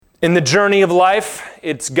In the journey of life,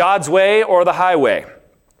 it's God's way or the highway.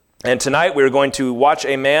 And tonight we're going to watch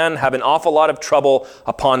a man have an awful lot of trouble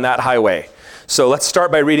upon that highway. So let's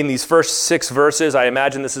start by reading these first 6 verses. I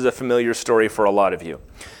imagine this is a familiar story for a lot of you.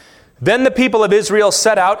 Then the people of Israel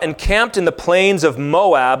set out and camped in the plains of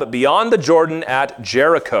Moab beyond the Jordan at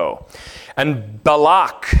Jericho. And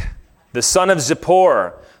Balak, the son of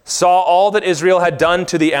Zippor, saw all that Israel had done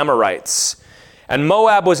to the Amorites. And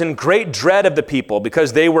Moab was in great dread of the people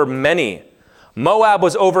because they were many. Moab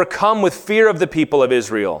was overcome with fear of the people of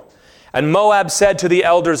Israel. And Moab said to the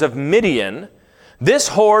elders of Midian, "This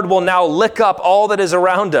horde will now lick up all that is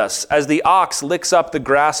around us, as the ox licks up the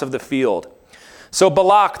grass of the field." So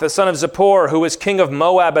Balak, the son of Zippor, who was king of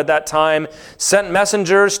Moab at that time, sent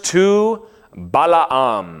messengers to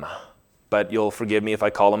Balaam. But you'll forgive me if I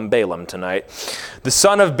call him Balaam tonight. The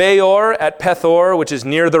son of Beor at Pethor, which is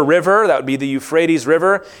near the river, that would be the Euphrates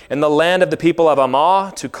River, in the land of the people of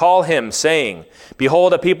Ammah, to call him, saying,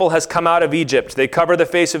 "Behold, a people has come out of Egypt. They cover the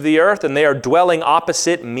face of the earth, and they are dwelling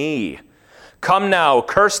opposite me. Come now,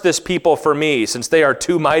 curse this people for me, since they are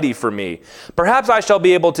too mighty for me. Perhaps I shall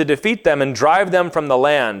be able to defeat them and drive them from the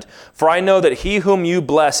land. For I know that he whom you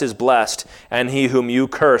bless is blessed, and he whom you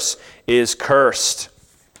curse is cursed."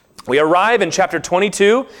 We arrive in chapter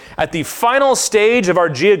 22 at the final stage of our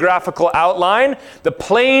geographical outline, the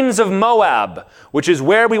plains of Moab, which is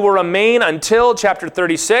where we will remain until chapter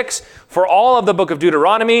 36 for all of the book of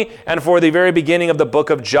Deuteronomy and for the very beginning of the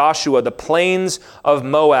book of Joshua, the plains of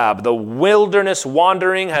Moab. The wilderness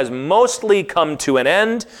wandering has mostly come to an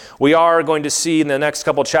end. We are going to see in the next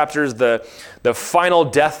couple chapters the final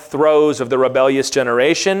death throes of the rebellious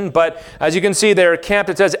generation. But as you can see, they're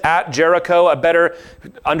camped, it says, at Jericho. A better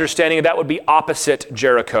understanding of that would be opposite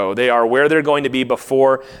Jericho. They are where they're going to be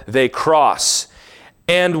before they cross.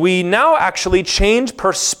 And we now actually change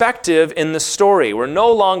perspective in the story. We're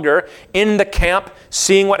no longer in the camp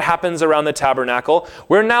seeing what happens around the tabernacle.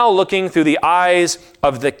 We're now looking through the eyes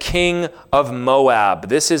of the king of Moab.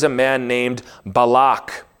 This is a man named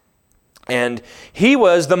Balak. And he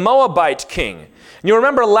was the Moabite king. And you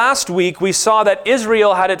remember last week we saw that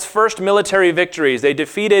Israel had its first military victories. They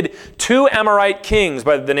defeated 2 Amorite kings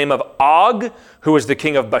by the name of Og, who was the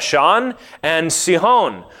king of Bashan, and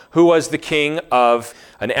Sihon, who was the king of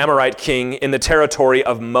an Amorite king in the territory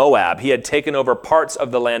of Moab. He had taken over parts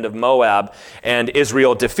of the land of Moab, and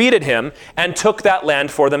Israel defeated him and took that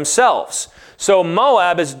land for themselves. So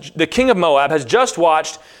the king of Moab has just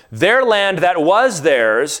watched their land that was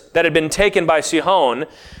theirs, that had been taken by Sihon,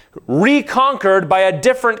 reconquered by a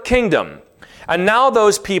different kingdom. And now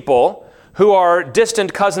those people who are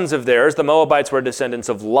distant cousins of theirs, the Moabites were descendants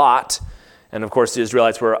of Lot, and of course the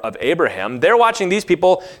Israelites were of Abraham, they're watching these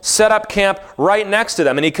people set up camp right next to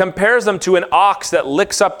them. And he compares them to an ox that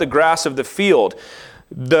licks up the grass of the field.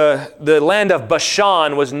 The land of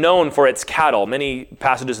Bashan was known for its cattle. Many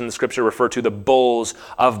passages in the scripture refer to the bulls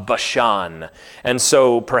of Bashan. And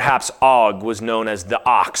so perhaps Og was known as the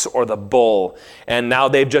ox or the bull. And now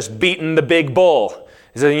they've just beaten the big bull.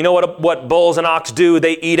 He said, you know what bulls and ox do?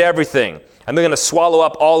 They eat everything. And they're going to swallow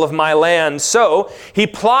up all of my land. So he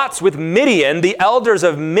plots with Midian, the elders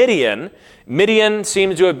of Midian. Midian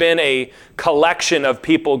seems to have been a collection of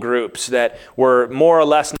people groups that were more or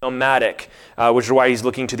less nomadic, which is why he's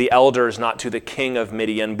looking to the elders, not to the king of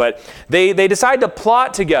Midian. But they decide to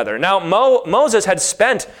plot together. Now, Moses had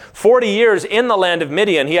spent 40 years in the land of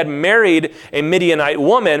Midian. He had married a Midianite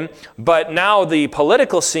woman, but now the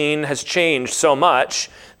political scene has changed so much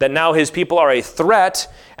that now his people are a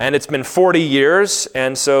threat, and it's been 40 years,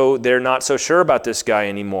 and so they're not so sure about this guy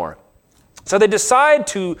anymore. So they decide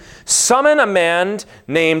to summon a man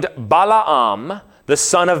named Balaam, the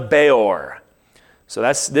son of Beor. So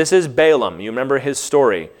this is Balaam. You remember his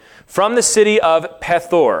story. From the city of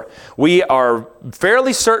Pethor. We are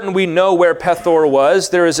fairly certain we know where Pethor was.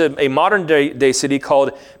 There is a modern day city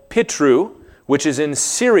called Pitru, which is in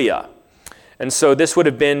Syria. And so this would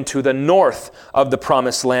have been to the north of the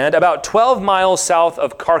Promised Land, about 12 miles south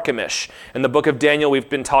of Carchemish. In the book of Daniel, we've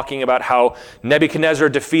been talking about how Nebuchadnezzar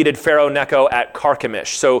defeated Pharaoh Necho at Carchemish.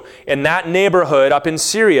 So in that neighborhood up in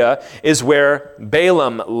Syria is where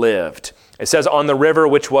Balaam lived. It says on the river,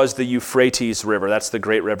 which was the Euphrates River. That's the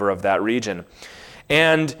great river of that region.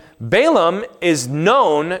 And Balaam is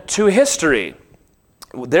known to history.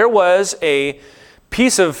 There was a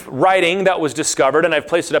piece of writing that was discovered, and I've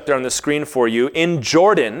placed it up there on the screen for you, in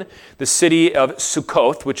Jordan, the city of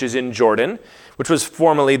Sukkoth, which is in Jordan, which was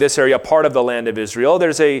formerly this area, part of the land of Israel.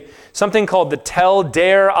 There's something called the Tel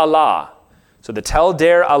Der Allah. So the Tel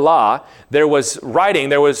Der Allah, there was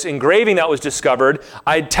engraving that was discovered,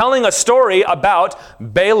 telling a story about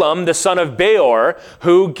Balaam, the son of Beor,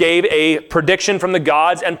 who gave a prediction from the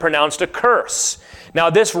gods and pronounced a curse. Now,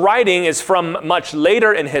 this writing is from much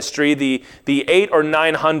later in history, the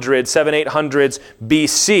 800s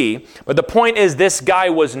BC. But the point is, this guy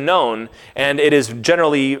was known, and it is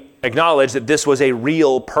generally acknowledged that this was a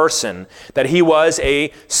real person, that he was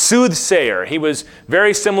a soothsayer. He was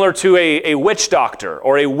very similar to a witch doctor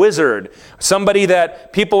or a wizard, somebody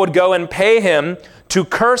that people would go and pay him to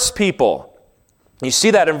curse people. You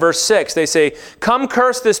see that in verse 6. They say, "Come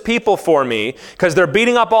curse this people for me, because they're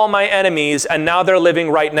beating up all my enemies, and now they're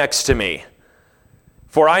living right next to me.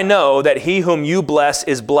 For I know that he whom you bless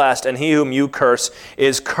is blessed, and he whom you curse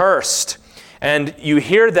is cursed." And you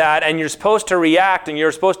hear that, and you're supposed to react, and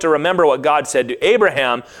you're supposed to remember what God said to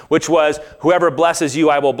Abraham, which was, "Whoever blesses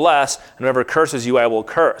you, I will bless, and whoever curses you, I will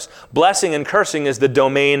curse." Blessing and cursing is the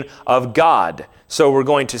domain of God. So we're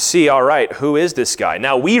going to see, all right, who is this guy?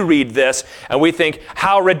 Now we read this and we think,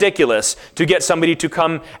 how ridiculous to get somebody to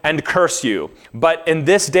come and curse you. But in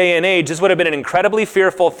this day and age, this would have been an incredibly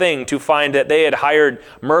fearful thing to find that they had hired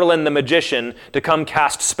Merlin the magician to come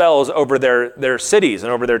cast spells over their cities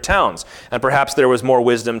and over their towns. And perhaps there was more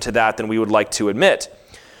wisdom to that than we would like to admit.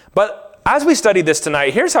 But as we study this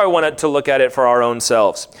tonight, here's how I wanted to look at it for our own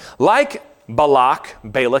selves. Like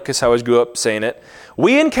Balak is how I grew up saying it,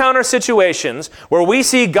 we encounter situations where we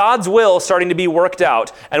see God's will starting to be worked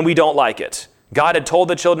out and we don't like it. God had told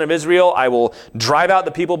the children of Israel, "I will drive out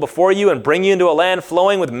the people before you and bring you into a land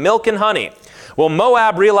flowing with milk and honey." Well,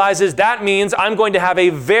 Moab realizes that means I'm going to have a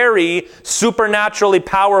very supernaturally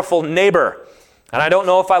powerful neighbor. And I don't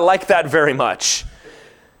know if I like that very much.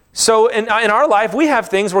 So in our life, we have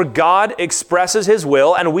things where God expresses his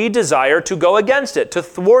will and we desire to go against it, to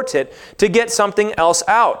thwart it, to get something else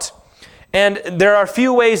out. And there are a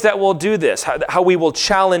few ways that we'll do this, how we will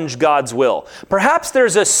challenge God's will. Perhaps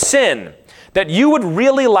there's a sin that you would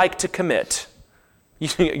really like to commit.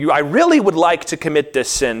 I really would like to commit this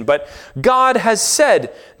sin, but God has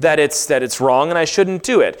said that it's wrong and I shouldn't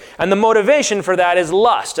do it. And the motivation for that is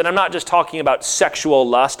lust. And I'm not just talking about sexual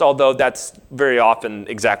lust, although that's very often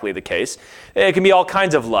exactly the case. It can be all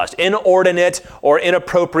kinds of lust, inordinate or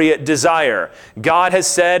inappropriate desire. God has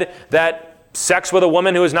said that sex with a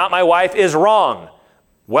woman who is not my wife is wrong.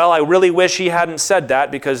 Well, I really wish he hadn't said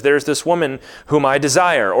that because there's this woman whom I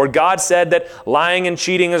desire. Or God said that lying and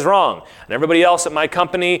cheating is wrong. And everybody else at my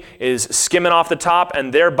company is skimming off the top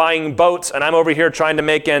and they're buying boats and I'm over here trying to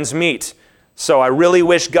make ends meet. So I really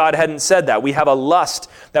wish God hadn't said that. We have a lust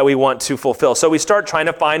that we want to fulfill. So we start trying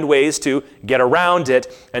to find ways to get around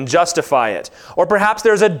it and justify it. Or perhaps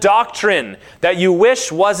there's a doctrine that you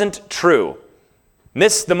wish wasn't true.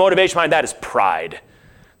 The motivation behind that is pride.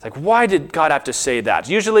 It's like, why did God have to say that?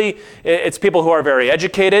 Usually, it's people who are very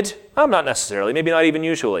educated. Well, not necessarily, maybe not even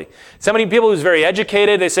usually. So many people who's very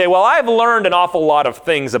educated, they say, well, I've learned an awful lot of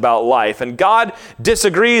things about life, and God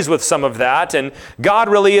disagrees with some of that, and God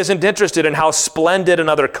really isn't interested in how splendid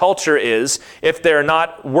another culture is. If they're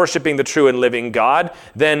not worshiping the true and living God,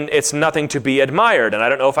 then it's nothing to be admired, and I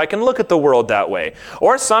don't know if I can look at the world that way.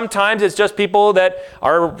 Or sometimes it's just people that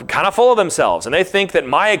are kind of full of themselves, and they think that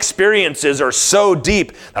my experiences are so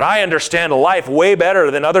deep that I understand life way better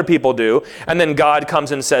than other people do, and then God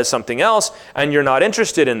comes and says something else, and you're not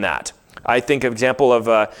interested in that. I think of example of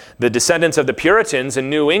the descendants of the Puritans in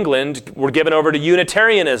New England were given over to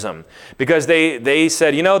Unitarianism because they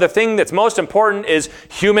said, the thing that's most important is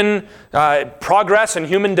human progress and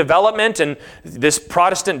human development, and this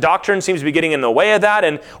Protestant doctrine seems to be getting in the way of that.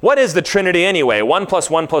 And what is the Trinity anyway? 1 +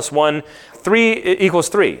 1 + 1, 3 =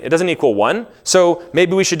 3. It doesn't equal 1. So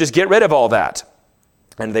maybe we should just get rid of all that.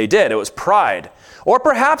 And they did. It was pride. Or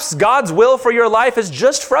perhaps God's will for your life is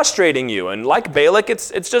just frustrating you. And like Balak,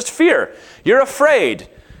 it's just fear. You're afraid.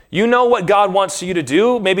 You know what God wants you to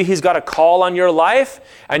do. Maybe he's got a call on your life,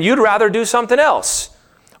 and you'd rather do something else.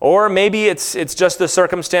 Or maybe it's just the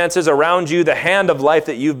circumstances around you, the hand of life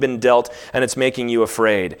that you've been dealt, and it's making you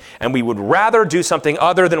afraid. And we would rather do something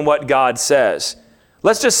other than what God says.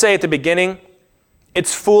 Let's just say at the beginning,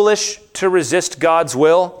 it's foolish to resist God's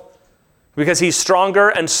will because he's stronger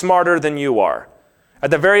and smarter than you are. At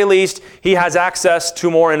the very least, he has access to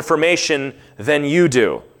more information than you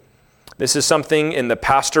do. This is something in the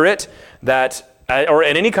pastorate or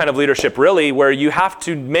in any kind of leadership really, where you have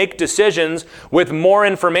to make decisions with more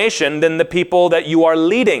information than the people that you are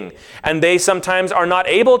leading. And they sometimes are not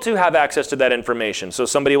able to have access to that information. So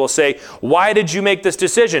somebody will say, why did you make this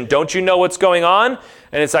decision? Don't you know what's going on?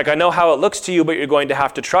 And it's like, I know how it looks to you, but you're going to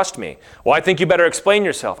have to trust me. Well, I think you better explain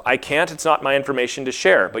yourself. I can't. It's not my information to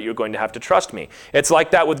share, but you're going to have to trust me. It's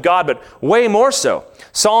like that with God, but way more so.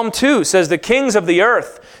 Psalm 2 says, the kings of the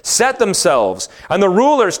earth set themselves, and the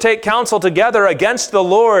rulers take counsel together against the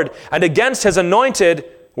Lord and against his anointed,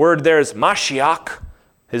 word there's Mashiach,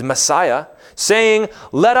 his Messiah, saying,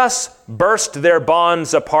 let us burst their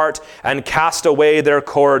bonds apart and cast away their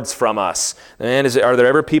cords from us. And are there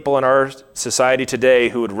ever people in our society today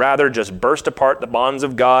who would rather just burst apart the bonds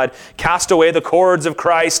of God, cast away the cords of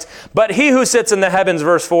Christ? But he who sits in the heavens,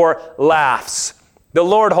 verse 4, laughs. The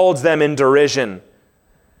Lord holds them in derision.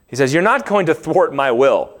 He says, you're not going to thwart my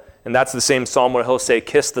will. And that's the same psalm where he'll say,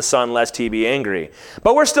 kiss the Son lest he be angry.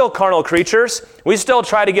 But we're still carnal creatures. We still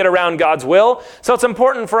try to get around God's will. So it's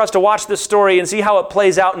important for us to watch this story and see how it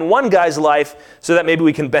plays out in one guy's life so that maybe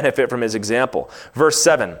we can benefit from his example. Verse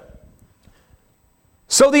 7.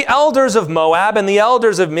 So the elders of Moab and the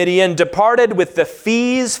elders of Midian departed with the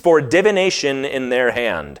fees for divination in their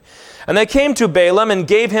hand. And they came to Balaam and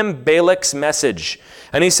gave him Balak's message.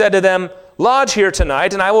 And he said to them, lodge here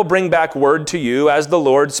tonight, and I will bring back word to you as the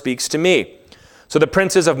Lord speaks to me. So the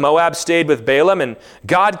princes of Moab stayed with Balaam, and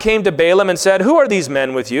God came to Balaam and said, who are these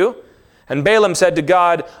men with you? And Balaam said to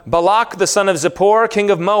God, Balak the son of Zippor, king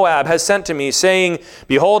of Moab, has sent to me, saying,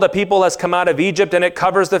 behold, a people has come out of Egypt, and it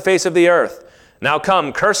covers the face of the earth. Now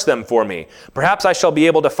come, curse them for me. Perhaps I shall be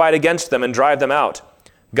able to fight against them and drive them out.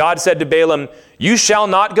 God said to Balaam, you shall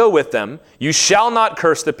not go with them. You shall not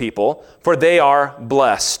curse the people, for they are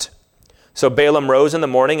blessed. So Balaam rose in the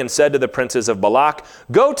morning and said to the princes of Balak,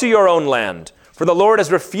 go to your own land, for the Lord has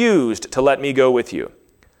refused to let me go with you.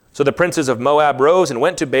 So the princes of Moab rose and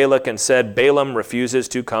went to Balak and said, Balaam refuses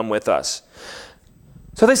to come with us.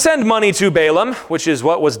 So they send money to Balaam, which is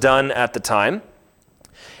what was done at the time.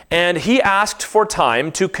 And he asked for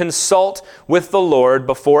time to consult with the Lord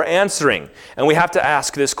before answering. And we have to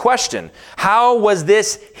ask this question. How was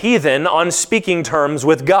this heathen on speaking terms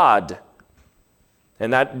with God?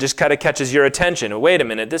 And that just kind of catches your attention. Wait a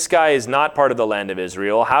minute, this guy is not part of the land of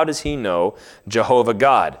Israel. How does he know Jehovah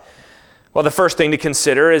God? Well, the first thing to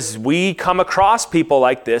consider is we come across people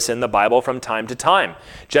like this in the Bible from time to time.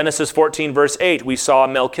 Genesis 14, verse 8, we saw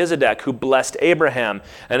Melchizedek who blessed Abraham.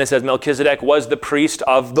 And it says Melchizedek was the priest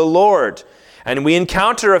of the Lord. And we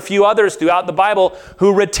encounter a few others throughout the Bible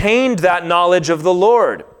who retained that knowledge of the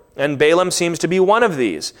Lord. And Balaam seems to be one of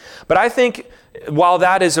these. But I think while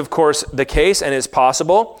that is, of course, the case and is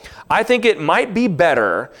possible, I think it might be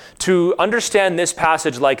better to understand this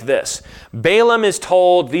passage like this. Balaam is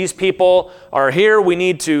told these people are here, we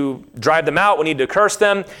need to drive them out, we need to curse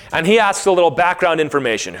them, and he asks a little background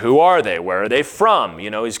information. Who are they? Where are they from? You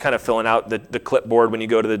know, he's kind of filling out the clipboard when you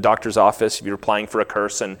go to the doctor's office if you're applying for a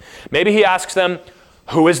curse, and maybe he asks them,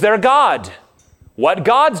 who is their God? What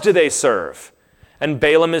gods do they serve? And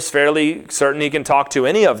Balaam is fairly certain he can talk to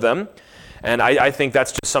any of them. And I think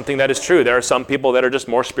that's just something that is true. There are some people that are just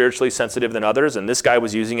more spiritually sensitive than others, and this guy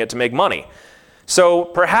was using it to make money. So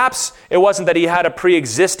perhaps it wasn't that he had a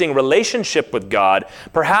pre-existing relationship with God.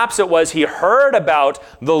 Perhaps it was he heard about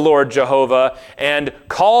the Lord Jehovah and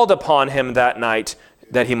called upon him that night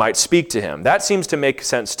that he might speak to him. That seems to make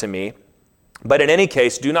sense to me. But in any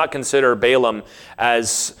case, do not consider Balaam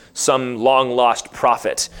as some long-lost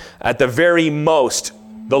prophet. At the very most,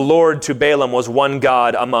 the Lord to Balaam was one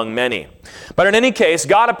God among many. But in any case,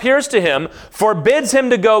 God appears to him, forbids him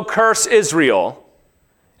to go curse Israel.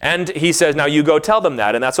 And he says, now you go tell them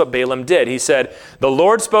that. And that's what Balaam did. He said, the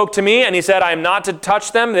Lord spoke to me and he said, I am not to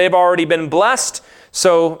touch them. They've already been blessed.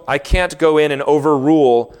 So I can't go in and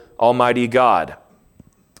overrule Almighty God.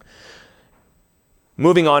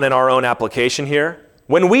 Moving on in our own application here.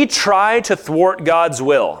 When we try to thwart God's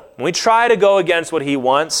will, when we try to go against what he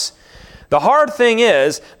wants, the hard thing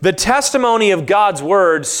is, the testimony of God's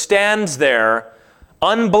word stands there,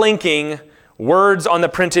 unblinking, words on the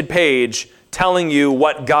printed page, telling you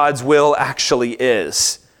what God's will actually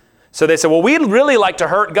is. So they say, well, we'd really like to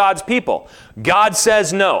hurt God's people. God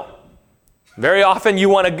says no. Very often you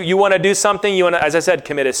want to do something, you want to, as I said,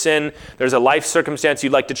 commit a sin. There's a life circumstance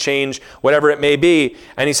you'd like to change, whatever it may be.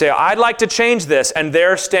 And you say, I'd like to change this. And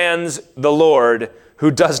there stands the Lord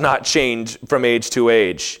who does not change from age to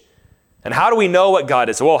age. And how do we know what God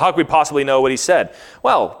is? Well, how could we possibly know what he said?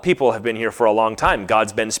 Well, people have been here for a long time.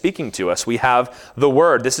 God's been speaking to us. We have the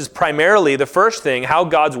Word. This is primarily the first thing. How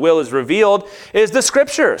God's will is revealed is the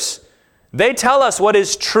Scriptures. They tell us what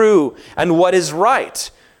is true and what is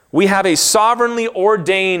right. We have a sovereignly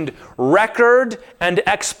ordained record and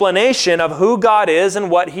explanation of who God is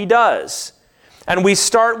and what he does. And we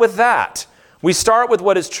start with that. We start with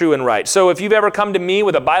what is true and right. So if you've ever come to me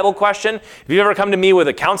with a Bible question, if you've ever come to me with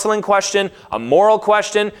a counseling question, a moral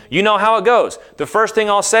question, you know how it goes. The first thing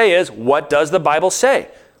I'll say is, what does the Bible say?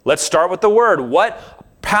 Let's start with the Word.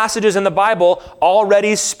 What passages in the Bible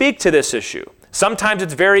already speak to this issue? Sometimes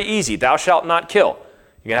it's very easy. Thou shalt not kill.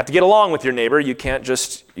 You're going to have to get along with your neighbor. You can't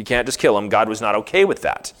just kill him. God was not okay with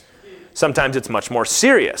that. Sometimes it's much more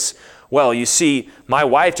serious. Well, you see, my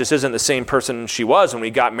wife just isn't the same person she was when we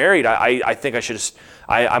got married. I think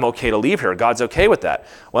I'm okay to leave her. God's okay with that.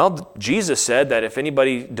 Well, Jesus said that if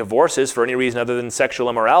anybody divorces for any reason other than sexual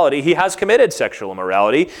immorality, he has committed sexual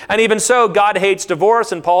immorality. And even so, God hates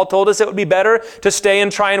divorce, and Paul told us it would be better to stay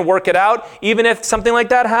and try and work it out, even if something like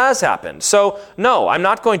that has happened. So, no, I'm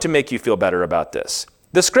not going to make you feel better about this.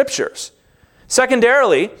 The Scriptures.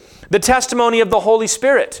 Secondarily, the testimony of the Holy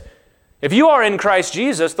Spirit. If you are in Christ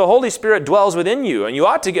Jesus, the Holy Spirit dwells within you, and you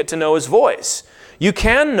ought to get to know his voice. You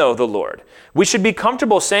can know the Lord. We should be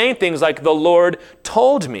comfortable saying things like, the Lord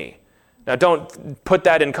told me. Now, don't put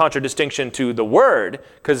that in contradistinction to the Word,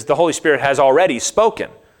 because the Holy Spirit has already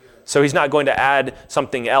spoken. So he's not going to add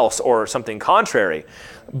something else or something contrary.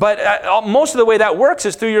 But most of the way that works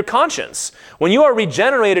is through your conscience. When you are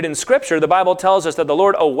regenerated in Scripture, the Bible tells us that the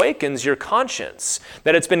Lord awakens your conscience,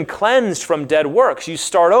 that it's been cleansed from dead works. You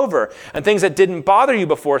start over, and things that didn't bother you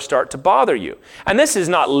before start to bother you. And this is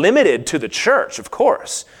not limited to the church, of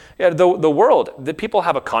course. The world, the people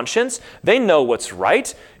have a conscience. They know what's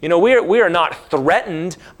right. You know, we are not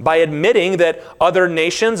threatened by admitting that other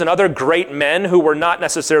nations and other great men who were not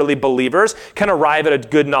necessarily believers can arrive at a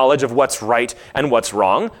good knowledge of what's right and what's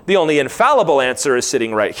wrong. The only infallible answer is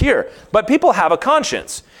sitting right here. But people have a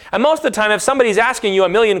conscience. And most of the time, if somebody's asking you a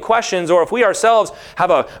million questions, or if we ourselves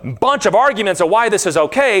have a bunch of arguments of why this is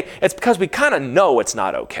okay, it's because we kind of know it's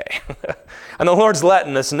not okay. And the Lord's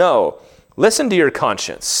letting us know. Listen to your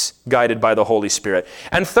conscience, guided by the Holy Spirit.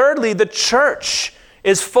 And thirdly, the church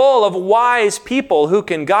is full of wise people who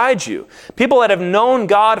can guide you. People that have known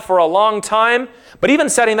God for a long time, but even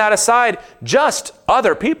setting that aside, just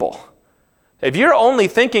other people. If you're only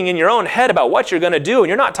thinking in your own head about what you're going to do and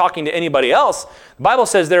you're not talking to anybody else, the Bible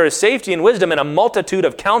says there is safety and wisdom in a multitude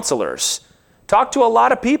of counselors. Talk to a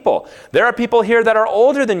lot of people. There are people here that are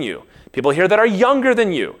older than you. People here that are younger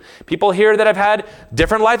than you. People here that have had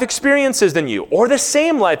different life experiences than you, or the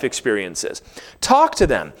same life experiences. Talk to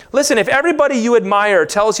them. Listen, if everybody you admire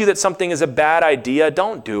tells you that something is a bad idea,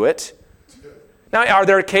 don't do it. Now, are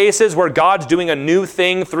there cases where God's doing a new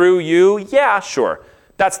thing through you? Yeah, sure.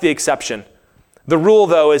 That's the exception. The rule,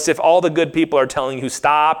 though, is if all the good people are telling you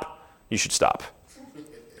stop, you should stop.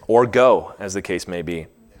 Or go, as the case may be.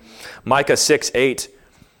 Micah 6:8.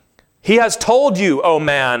 He has told you, O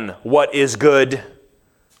man, what is good.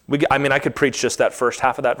 I could preach just that first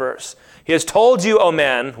half of that verse. He has told you, O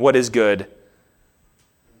man, what is good.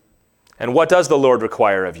 And what does the Lord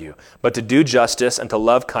require of you? But to do justice and to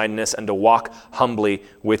love kindness and to walk humbly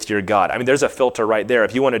with your God. There's a filter right there.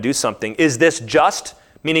 If you want to do something, is this just?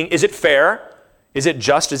 Meaning, is it fair? Is it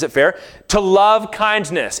just? Is it fair? To love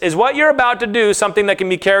kindness. Is what you're about to do something that can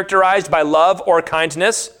be characterized by love or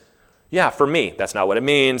kindness? Yeah, for me, that's not what it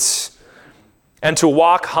means. And to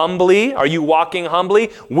walk humbly, are you walking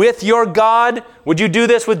humbly with your God? Would you do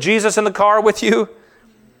this with Jesus in the car with you?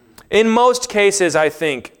 In most cases, I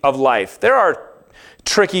think, of life, there are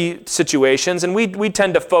tricky situations, and we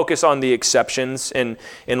tend to focus on the exceptions in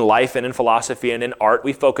life and in philosophy and in art.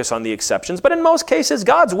 We focus on the exceptions, but in most cases,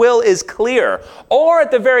 God's will is clear, or at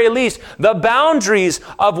the very least, the boundaries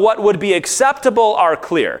of what would be acceptable are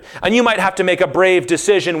clear. And you might have to make a brave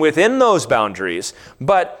decision within those boundaries,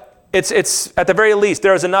 but it's at the very least,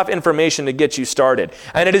 there is enough information to get you started.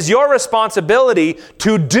 And it is your responsibility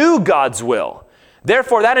to do God's will.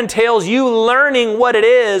 Therefore, that entails you learning what it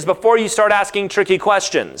is before you start asking tricky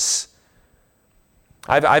questions.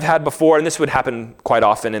 I've had before, and this would happen quite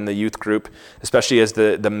often in the youth group, especially as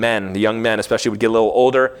the young men especially would get a little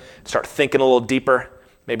older, start thinking a little deeper.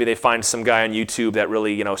 Maybe they find some guy on YouTube that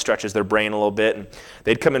really, stretches their brain a little bit, and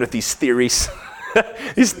they'd come in with these theories,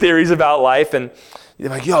 these theories about life, and they're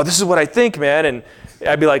like, yo, this is what I think, man. And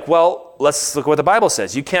I'd be like, well, let's look what the Bible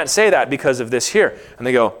says. You can't say that because of this here. And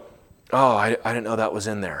they go, oh, I didn't know that was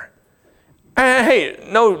in there. Hey,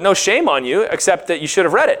 no shame on you, except that you should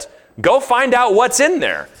have read it. Go find out what's in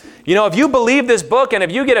there. If you believe this book, and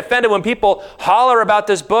if you get offended when people holler about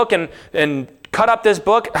this book and cut up this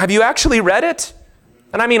book, have you actually read it?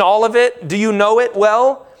 And I mean all of it. Do you know it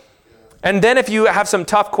well? And then if you have some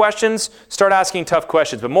tough questions, start asking tough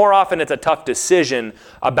questions. But more often it's a tough decision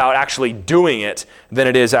about actually doing it than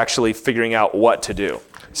it is actually figuring out what to do.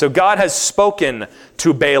 So God has spoken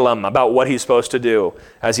to Balaam about what he's supposed to do,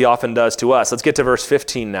 as he often does to us. Let's get to verse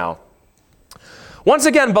 15 now. Once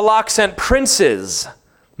again, Balak sent princes,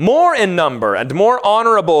 more in number and more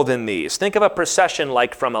honorable than these. Think of a procession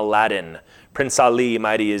like from Aladdin. Prince Ali,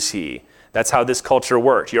 mighty is he. That's how this culture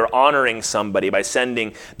worked. You're honoring somebody by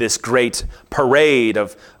sending this great parade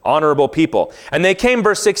of honorable people. And they came,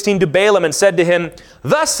 verse 16, to Balaam and said to him,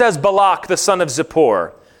 "Thus says Balak, the son of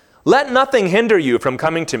Zippor, let nothing hinder you from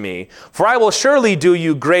coming to me, for I will surely do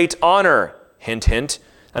you great honor." Hint, hint.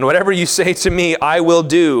 "And whatever you say to me, I will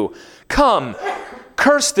do. Come,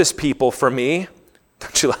 curse this people for me."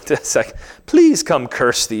 Don't you like that? It's like, please come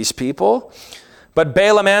curse these people. But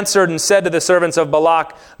Balaam answered and said to the servants of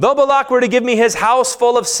Balak, "Though Balak were to give me his house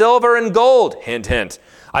full of silver and gold," hint, hint,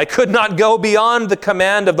 "I could not go beyond the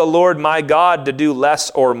command of the Lord my God to do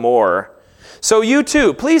less or more. So you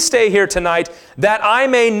too, please stay here tonight, that I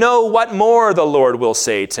may know what more the Lord will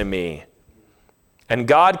say to me." And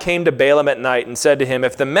God came to Balaam at night and said to him,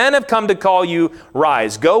 "If the men have come to call you,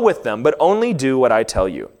 rise, go with them, but only do what I tell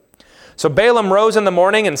you." So Balaam rose in the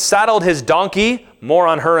morning and saddled his donkey, more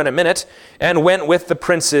on her in a minute, and went with the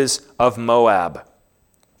princes of Moab.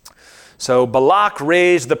 So Balak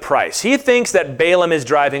raised the price. He thinks that Balaam is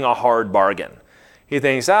driving a hard bargain. He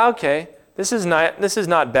thinks, okay, this is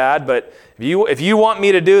not bad, but if you want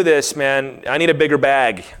me to do this, man, I need a bigger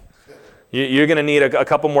bag. You're going to need a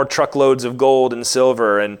couple more truckloads of gold and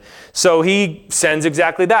silver. And so he sends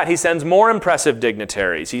exactly that. He sends more impressive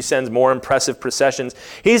dignitaries. He sends more impressive processions.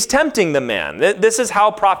 He's tempting the man. This is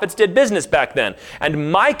how prophets did business back then. And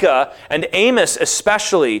Micah and Amos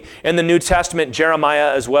especially in the New Testament,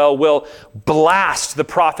 Jeremiah as well, will blast the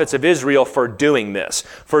prophets of Israel for doing this,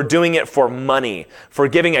 for doing it for money, for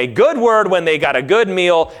giving a good word when they got a good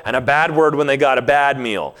meal and a bad word when they got a bad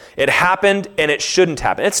meal. It happened and it shouldn't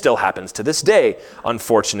happen. It still happens to this day,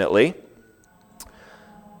 unfortunately.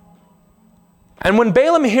 And when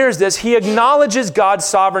Balaam hears this, he acknowledges God's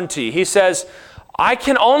sovereignty. He says, I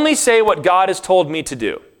can only say what God has told me to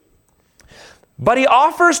do. But he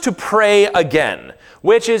offers to pray again,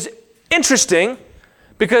 which is interesting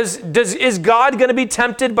because is God going to be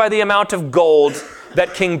tempted by the amount of gold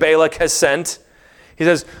that King Balak has sent? He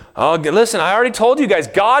says, oh, listen, I already told you guys,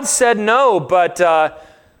 God said no, but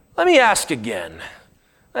let me ask again.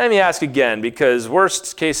 Let me ask again, because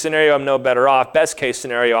worst case scenario, I'm no better off. Best case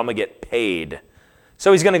scenario, I'm going to get paid.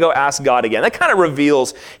 So he's going to go ask God again. That kind of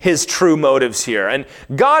reveals his true motives here. And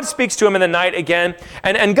God speaks to him in the night again,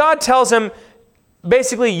 and God tells him,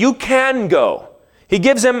 basically, you can go. He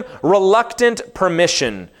gives him reluctant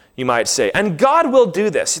permission, you might say. And God will do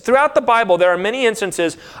this. Throughout the Bible, there are many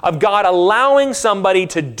instances of God allowing somebody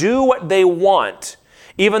to do what they want,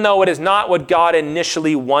 even though it is not what God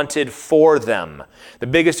initially wanted for them. The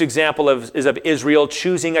biggest example is of Israel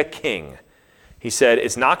choosing a king. He said,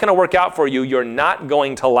 it's not going to work out for you. You're not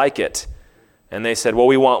going to like it. And they said, well,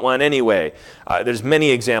 we want one anyway. There's many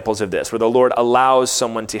examples of this where the Lord allows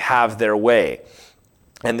someone to have their way.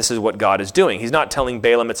 And this is what God is doing. He's not telling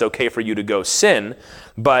Balaam it's okay for you to go sin,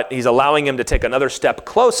 but he's allowing him to take another step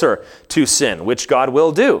closer to sin, which God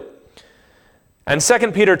will do. And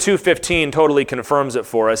 2 Peter 2:15 totally confirms it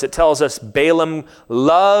for us. It tells us Balaam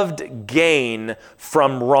loved gain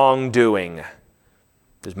from wrongdoing.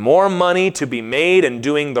 There's more money to be made in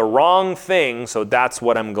doing the wrong thing, so that's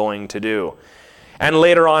what I'm going to do. And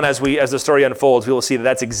later on, as the story unfolds, we will see that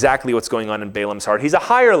that's exactly what's going on in Balaam's heart. He's a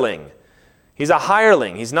hireling. He's a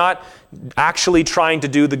hireling. He's not actually trying to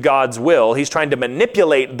do the God's will. He's trying to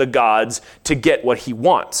manipulate the gods to get what he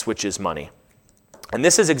wants, which is money. And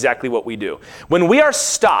this is exactly what we do. When we are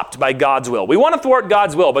stopped by God's will, we want to thwart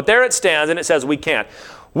God's will, but there it stands and it says we can't.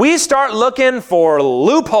 We start looking for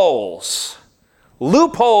loopholes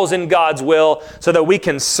in God's will so that we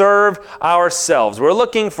can serve ourselves. We're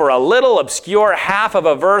looking for a little obscure half of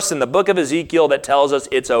a verse in the book of Ezekiel that tells us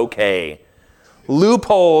it's okay.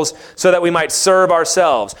 Loopholes so that we might serve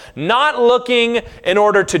ourselves. Not looking in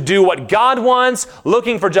order to do what God wants,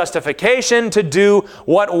 looking for justification to do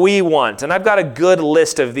what we want. And I've got a good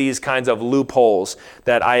list of these kinds of loopholes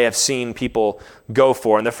that I have seen people go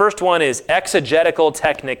for. And the first one is exegetical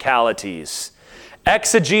technicalities.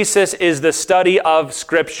 Exegesis is the study of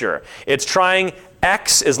Scripture. It's trying,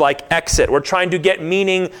 X is like exit. We're trying to get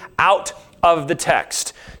meaning out of the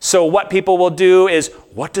text. So what people will do is,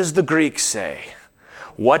 what does the Greek say?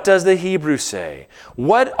 What does the Hebrew say?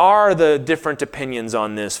 What are the different opinions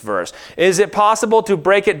on this verse? Is it possible to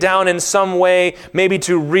break it down in some way, maybe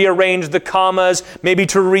to rearrange the commas, maybe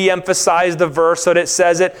to re-emphasize the verse so that it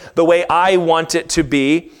says it the way I want it to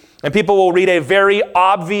be? And people will read a very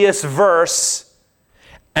obvious verse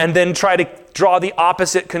and then try to draw the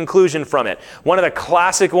opposite conclusion from it. One of the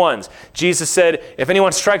classic ones, Jesus said, if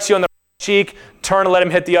anyone strikes you on the cheek, turn and let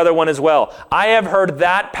him hit the other one as well. I have heard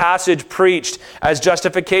that passage preached as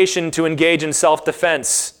justification to engage in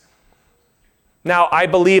self-defense. Now, I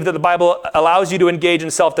believe that the Bible allows you to engage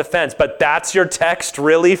in self-defense, but that's your text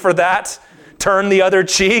really for that? Turn the other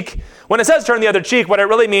cheek? When it says turn the other cheek, what it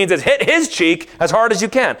really means is hit his cheek as hard as you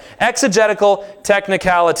can. Exegetical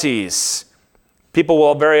technicalities. People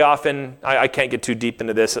will very often, I can't get too deep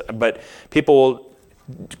into this, but people will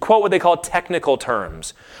quote what they call technical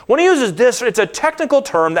terms. When he uses this, it's a technical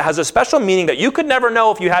term that has a special meaning that you could never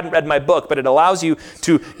know if you hadn't read my book, but it allows you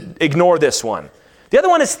to ignore this one. The other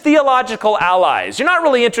one is theological allies. You're not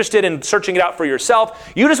really interested in searching it out for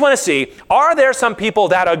yourself. You just want to see, are there some people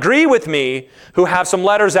that agree with me who have some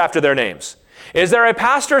letters after their names? Is there a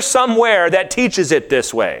pastor somewhere that teaches it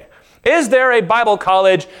this way? Is there a Bible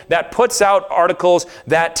college that puts out articles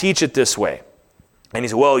that teach it this way? And he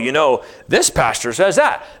said, well, you know, this pastor says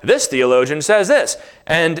that. This theologian says this.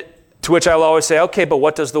 And to which I will always say, okay, but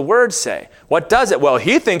what does the word say? What does it? Well,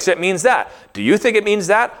 he thinks it means that. Do you think it means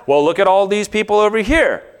that? Well, look at all these people over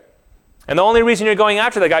here. And the only reason you're going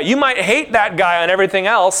after that guy, you might hate that guy on everything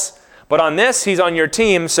else, but on this, he's on your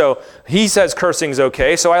team, so he says cursing's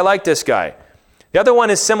okay, so I like this guy. The other one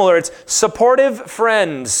is similar. It's supportive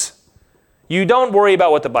friends. You don't worry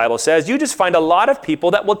about what the Bible says. You just find a lot of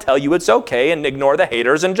people that will tell you it's okay and ignore the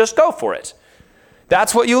haters and just go for it.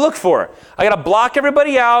 That's what you look for. I got to block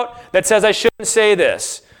everybody out that says I shouldn't say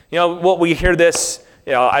this. You know, well, we hear this,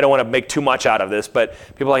 you know, I don't want to make too much out of this, but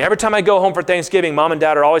people are like, every time I go home for Thanksgiving, mom and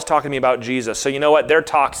dad are always talking to me about Jesus. So you know what? They're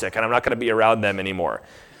toxic and I'm not going to be around them anymore.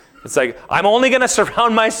 It's like, I'm only going to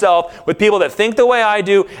surround myself with people that think the way I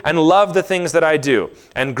do and love the things that I do.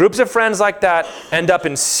 And groups of friends like that end up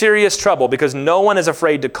in serious trouble because no one is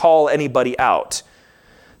afraid to call anybody out.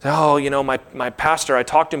 Oh, you know, my pastor, I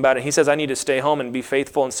talked to him about it. He says I need to stay home and be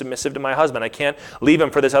faithful and submissive to my husband. I can't leave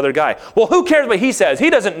him for this other guy. Well, who cares what he says?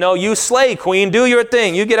 He doesn't know. You slay, queen. Do your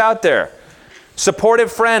thing. You get out there.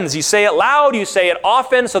 Supportive friends. You say it loud. You say it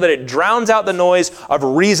often so that it drowns out the noise of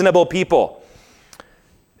reasonable people.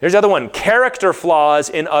 Here's the other one, character flaws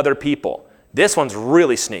in other people. This one's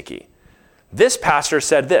really sneaky. This pastor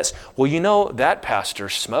said this. Well, you know, that pastor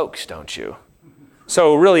smokes, don't you?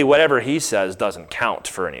 So really, whatever he says doesn't count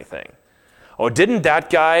for anything. Oh, didn't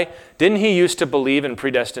he used to believe in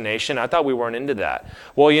predestination? I thought we weren't into that.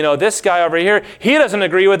 Well, you know, this guy over here, he doesn't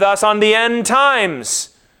agree with us on the end times.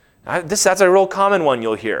 That's a real common one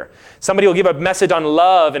you'll hear. Somebody will give a message on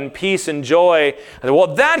love and peace and joy. And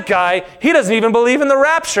well, that guy, he doesn't even believe in the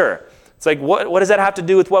rapture. It's like, what does that have to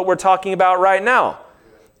do with what we're talking about right now?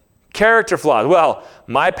 Character flaws. Well,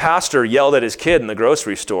 my pastor yelled at his kid in the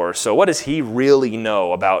grocery store, so what does he really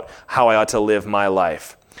know about how I ought to live my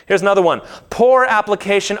life? Here's another one. Poor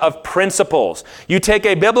application of principles. You take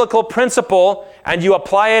a biblical principle and you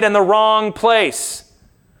apply it in the wrong place.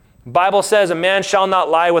 The Bible says a man shall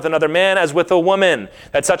not lie with another man as with a woman,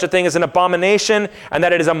 that such a thing is an abomination and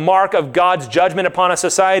that it is a mark of God's judgment upon a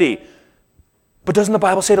society. But doesn't the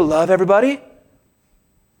Bible say to love everybody?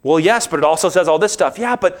 Well, yes, but it also says all this stuff.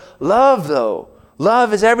 Yeah, but love though.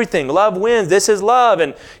 Love is everything. Love wins. This is love.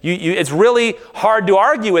 And it's really hard to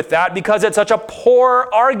argue with that because it's such a poor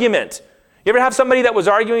argument. You ever have somebody that was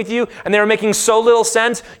arguing with you and they were making so little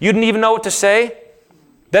sense you didn't even know what to say?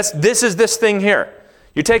 This is this thing here.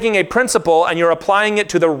 You're taking a principle and you're applying it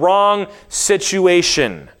to the wrong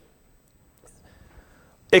situation.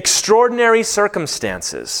 Extraordinary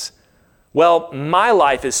circumstances. Well, my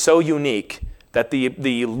life is so unique that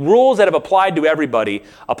the rules that have applied to everybody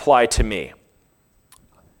apply to me.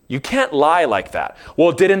 You can't lie like that.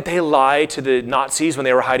 Well, didn't they lie to the Nazis when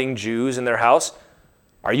they were hiding Jews in their house?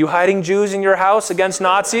 Are you hiding Jews in your house against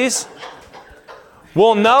Nazis?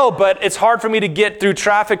 Well, no, but it's hard for me to get through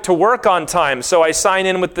traffic to work on time, so I sign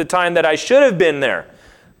in with the time that I should have been there.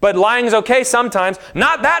 But lying's okay sometimes.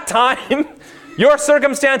 Not that time. Your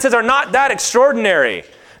circumstances are not that extraordinary.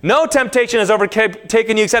 No temptation has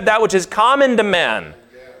overtaken you except that which is common to man.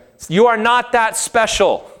 You are not that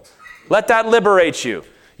special. Let that liberate you.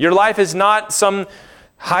 Your life is not some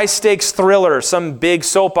high-stakes thriller, some big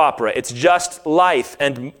soap opera. It's just life.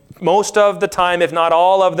 And most of the time, if not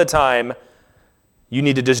all of the time, you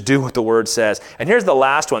need to just do what the Word says. And here's the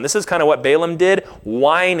last one. This is kind of what Balaam did,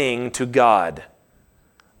 whining to God.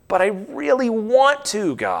 but I really want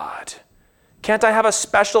to, God. Can't I have a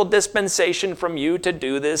special dispensation from you to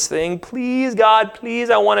do this thing? Please, God, please,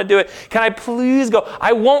 I want to do it. Can I please go?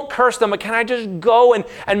 I won't curse them, but can I just go and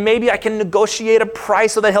maybe I can negotiate a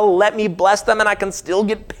price so that he'll let me bless them and I can still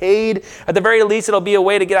get paid? At the very least, it'll be a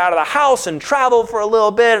way to get out of the house and travel for a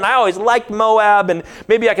little bit. And I always liked Moab, and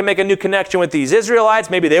maybe I can make a new connection with these Israelites.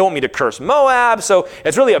 Maybe they want me to curse Moab. So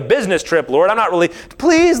it's really a business trip, Lord.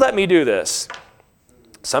 Please let me do this.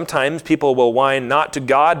 Sometimes people will whine not to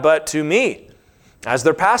God, but to me as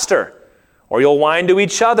their pastor. Or you'll whine to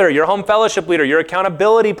each other, your home fellowship leader, your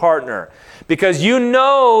accountability partner, because you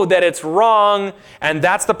know that it's wrong and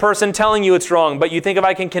that's the person telling you it's wrong. But you think if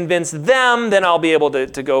I can convince them, then I'll be able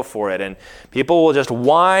to go for it. And people will just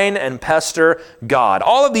whine and pester God.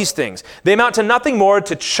 All of these things, they amount to nothing more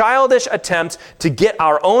to childish attempts to get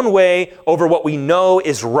our own way over what we know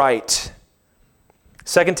is right.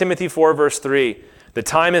 2 Timothy 4 verse 3. The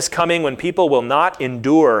time is coming when people will not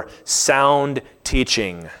endure sound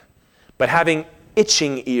teaching, but having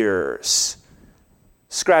itching ears.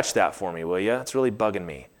 Scratch that for me, will you? It's really bugging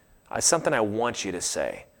me. It's something I want you to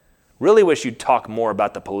say. Really wish you'd talk more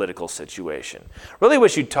about the political situation. Really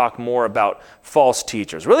wish you'd talk more about false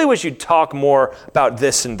teachers. Really wish you'd talk more about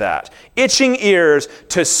this and that. Itching ears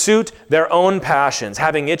to suit their own passions.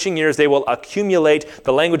 Having itching ears, they will accumulate.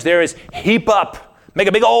 The language there is heap up. Make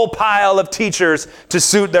a big old pile of teachers to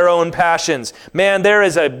suit their own passions. Man, there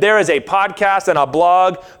is a podcast and a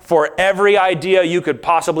blog for every idea you could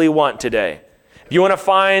possibly want today. If you want to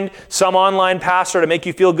find some online pastor to make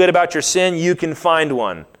you feel good about your sin, you can find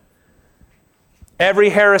one. Every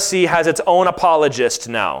heresy has its own apologist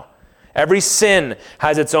now. Every sin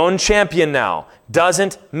has its own champion now.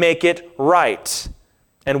 Doesn't make it right.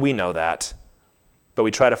 And we know that. But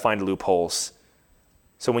we try to find loopholes.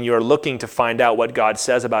 So when you are looking to find out what God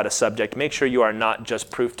says about a subject, make sure you are not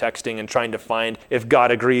just proof texting and trying to find if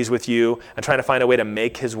God agrees with you and trying to find a way to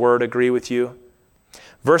make his word agree with you.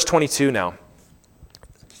 Verse 22 now.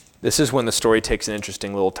 This is when the story takes an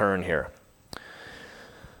interesting little turn here.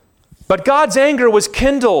 But God's anger was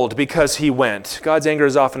kindled because he went. God's anger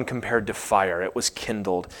is often compared to fire. It was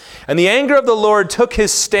kindled. And the anger of the Lord took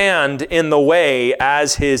his stand in the way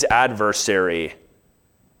as his adversary.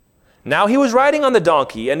 Now he was riding on the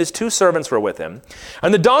donkey, and his 2 servants were with him.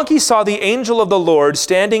 And the donkey saw the angel of the Lord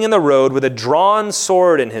standing in the road with a drawn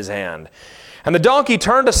sword in his hand. And the donkey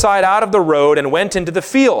turned aside out of the road and went into the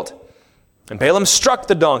field. And Balaam struck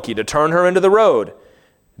the donkey to turn her into the road.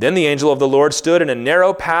 Then the angel of the Lord stood in a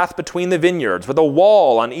narrow path between the vineyards, with a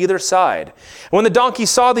wall on either side. And when the donkey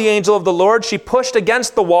saw the angel of the Lord, she pushed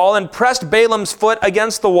against the wall and pressed Balaam's foot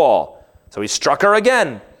against the wall. So he struck her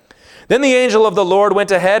again. Then the angel of the Lord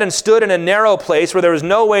went ahead and stood in a narrow place where there was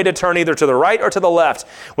no way to turn either to the right or to the left.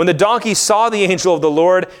 When the donkey saw the angel of the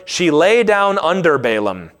Lord, she lay down under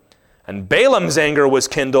Balaam. And Balaam's anger was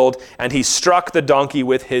kindled, and he struck the donkey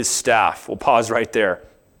with his staff. We'll pause right there.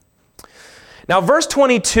 Now, verse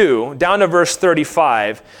 22 down to verse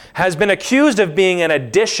 35 has been accused of being an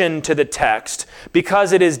addition to the text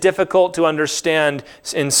because it is difficult to understand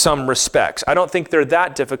in some respects. I don't think they're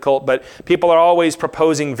that difficult, but people are always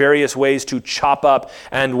proposing various ways to chop up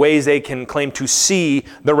and ways they can claim to see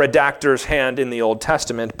the redactor's hand in the Old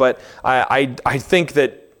Testament. But I think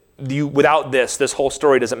that without this whole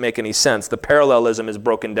story doesn't make any sense. The parallelism is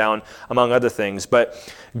broken down, among other things.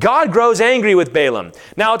 But God grows angry with Balaam.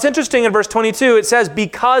 Now, it's interesting in verse 22, it says,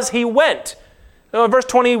 because he went. Now, in verse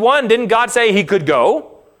 21, didn't God say he could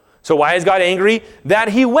go? So why is God angry that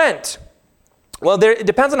he went? Well, it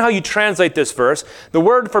depends on how you translate this verse. The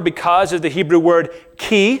word for because is the Hebrew word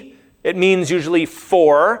ki. It means usually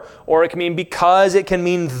for, or it can mean because, it can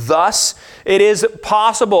mean thus. It is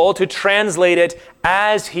possible to translate it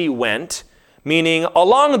as he went, meaning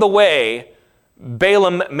along the way,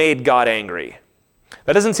 Balaam made God angry.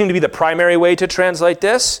 That doesn't seem to be the primary way to translate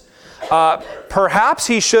this. Perhaps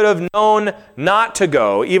he should have known not to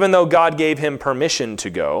go, even though God gave him permission to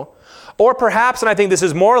go. Or perhaps, and I think this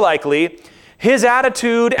is more likely, his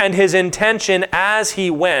attitude and his intention as he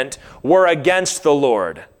went were against the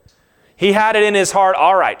Lord. He had it in his heart,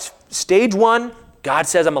 all right, stage 1, God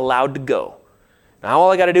says I'm allowed to go. Now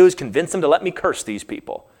all I got to do is convince him to let me curse these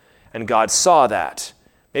people. And God saw that.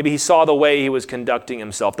 Maybe he saw the way he was conducting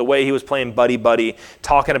himself, the way he was playing buddy-buddy,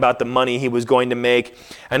 talking about the money he was going to make.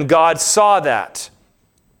 And God saw that.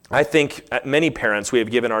 I think many parents, we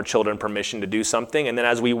have given our children permission to do something, and then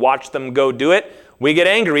as we watch them go do it, we get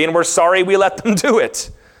angry and we're sorry we let them do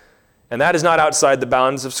it. And that is not outside the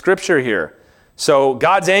bounds of Scripture here. So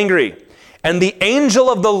God's angry. And the angel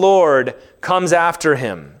of the Lord comes after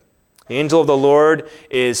him. The angel of the Lord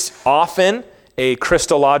is often a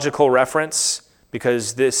Christological reference,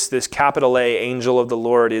 because this capital A, angel of the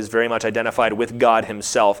Lord, is very much identified with God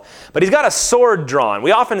himself. But he's got a sword drawn.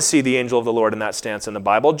 We often see the angel of the Lord in that stance in the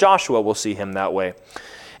Bible. Joshua will see him that way.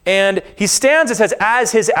 And he stands, it says,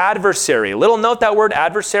 as his adversary. Little note, that word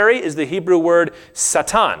adversary is the Hebrew word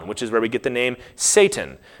Satan, which is where we get the name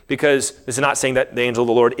Satan, because this is not saying that the angel of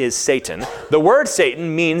the Lord is Satan. The word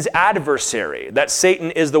Satan means adversary, that Satan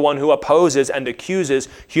is the one who opposes and accuses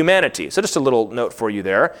humanity. So just a little note for you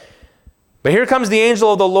there. But here comes the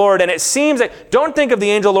angel of the Lord, and it seems like, don't think of the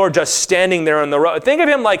angel of the Lord just standing there on the road. Think of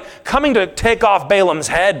him like coming to take off Balaam's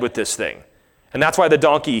head with this thing. And that's why the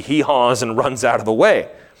donkey hee-haws and runs out of the way.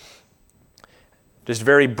 Just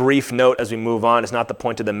very brief note as we move on. It's not the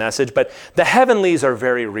point of the message, but the heavenlies are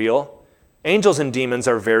very real. Angels and demons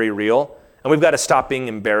are very real, and we've got to stop being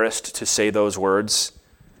embarrassed to say those words.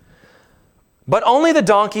 But only the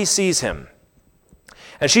donkey sees him.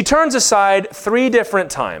 And she turns aside 3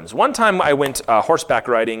 different times. One time I went horseback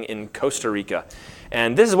riding in Costa Rica.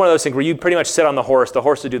 And this is one of those things where you pretty much sit on the horse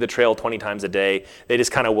will do the trail 20 times a day. They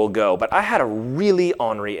just kind of will go. But I had a really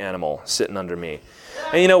ornery animal sitting under me.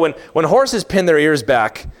 And you know, when horses pin their ears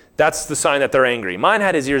back, that's the sign that they're angry. Mine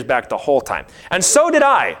had his ears back the whole time. And so did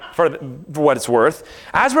I, for what it's worth.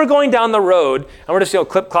 As we're going down the road, and we're just,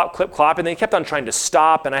 clip, clop, and they kept on trying to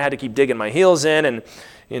stop, and I had to keep digging my heels in, and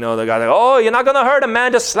the guy's like, oh, you're not going to hurt him,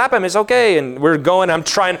 man. Just slap him. It's okay. And we're going. I'm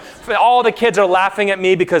trying. All the kids are laughing at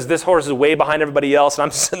me because this horse is way behind everybody else. And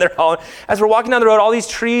I'm sitting there hauling. As we're walking down the road, all these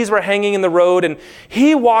trees were hanging in the road. And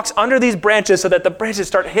he walks under these branches so that the branches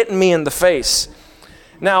start hitting me in the face.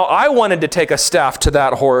 Now, I wanted to take a staff to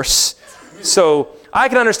that horse. So I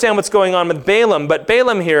can understand what's going on with Balaam. But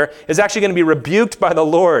Balaam here is actually going to be rebuked by the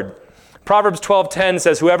Lord. Proverbs 12:10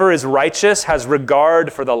 says, whoever is righteous has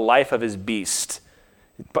regard for the life of his beast.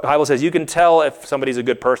 The Bible says you can tell if somebody's a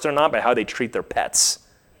good person or not by how they treat their pets.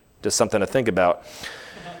 Just something to think about.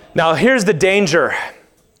 Now, here's the danger.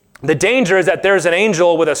 The danger is that there's an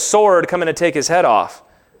angel with a sword coming to take his head off.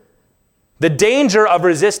 The danger of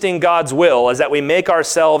resisting God's will is that we make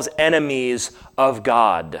ourselves enemies of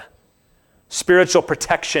God. Spiritual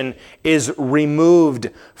protection is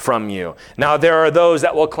removed from you. Now, there are those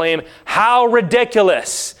that will claim, how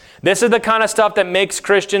ridiculous. This is the kind of stuff that makes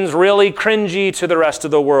Christians really cringy to the rest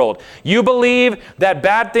of the world. You believe that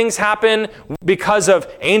bad things happen because of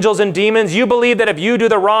angels and demons. You believe that if you do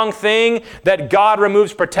the wrong thing, that God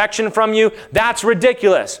removes protection from you. That's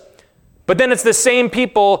ridiculous. But then it's the same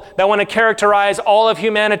people that want to characterize all of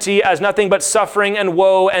humanity as nothing but suffering and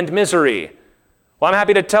woe and misery. Well, I'm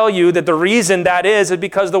happy to tell you that the reason that is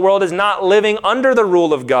because the world is not living under the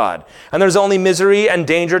rule of God. And there's only misery and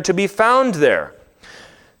danger to be found there.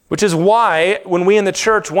 Which is why, when we in the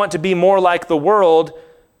church want to be more like the world,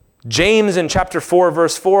 James in chapter 4,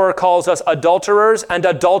 verse 4 calls us adulterers and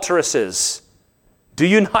adulteresses. Do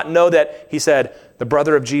you not know that, he said, the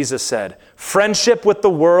brother of Jesus said, friendship with the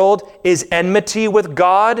world is enmity with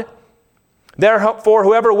God? Therefore,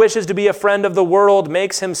 whoever wishes to be a friend of the world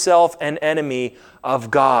makes himself an enemy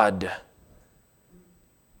of God.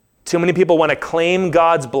 Too many people want to claim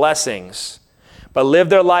God's blessings, but live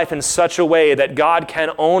their life in such a way that God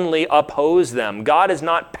can only oppose them. God is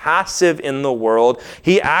not passive in the world.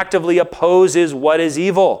 He actively opposes what is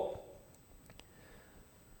evil.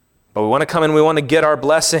 But we want to come and we want to get our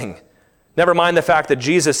blessing. Never mind the fact that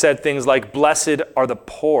Jesus said things like, blessed are the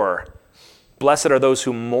poor. Blessed are those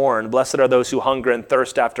who mourn. Blessed are those who hunger and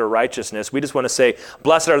thirst after righteousness. We just want to say,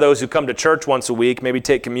 blessed are those who come to church once a week, maybe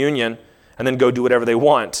take communion, and then go do whatever they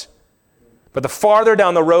want. But the farther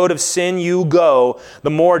down the road of sin you go, the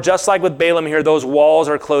more, just like with Balaam here, those walls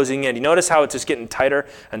are closing in. You notice how it's just getting tighter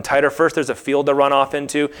and tighter? First, there's a field to run off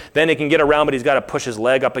into. Then he can get around, but he's got to push his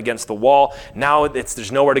leg up against the wall. Now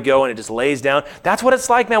there's nowhere to go, and it just lays down. That's what it's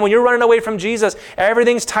like, man. When you're running away from Jesus,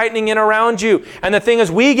 everything's tightening in around you. And the thing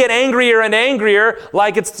is, we get angrier and angrier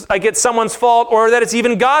like it's someone's fault or that it's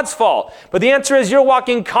even God's fault. But the answer is you're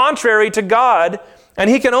walking contrary to God, and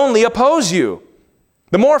he can only oppose you.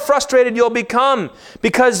 The more frustrated you'll become,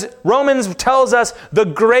 because Romans tells us the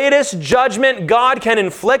greatest judgment God can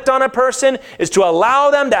inflict on a person is to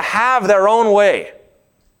allow them to have their own way.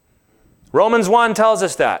 Romans 1 tells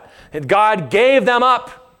us that God gave them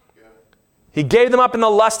up. He gave them up in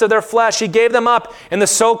the lust of their flesh. He gave them up in the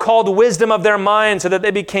so-called wisdom of their mind so that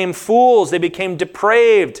they became fools. They became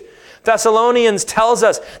depraved. Thessalonians tells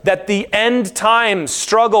us that the end time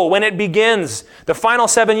struggle, when it begins, the final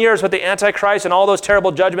 7 years with the Antichrist and all those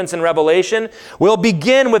terrible judgments in Revelation, will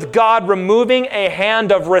begin with God removing a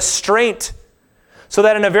hand of restraint. So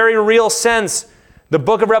that in a very real sense, the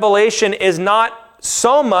book of Revelation is not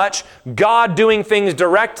so much God doing things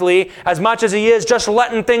directly as much as he is just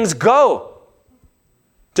letting things go.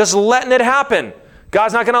 Just letting it happen.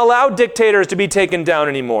 God's not going to allow dictators to be taken down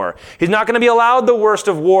anymore. He's not going to be allowed the worst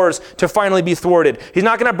of wars to finally be thwarted. He's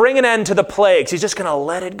not going to bring an end to the plagues. He's just going to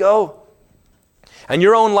let it go. And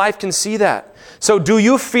your own life can see that. So do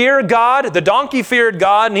you fear God? The donkey feared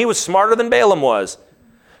God, and he was smarter than Balaam was.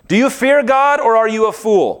 Do you fear God, or are you a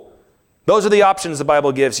fool? Those are the options the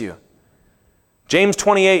Bible gives you. Job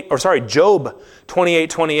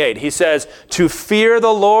 28:28. He says, to fear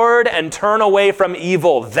the Lord and turn away from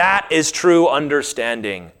evil, that is true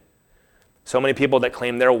understanding. So many people that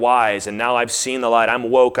claim they're wise, and now I've seen the light,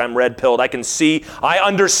 I'm woke, I'm red-pilled, I can see, I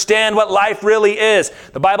understand what life really is.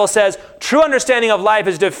 The Bible says, true understanding of life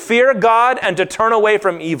is to fear God and to turn away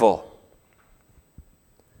from evil.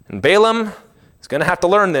 And Balaam is going to have to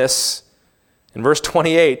learn this in verse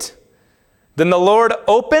 28. Then the Lord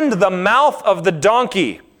opened the mouth of the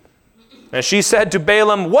donkey, and she said to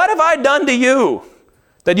Balaam, what have I done to you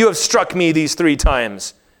that you have struck me these 3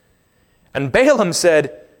 times? And Balaam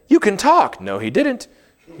said, you can talk. No, he didn't.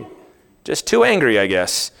 Just too angry, I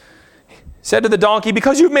guess. He said to the donkey,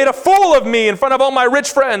 because you've made a fool of me in front of all my rich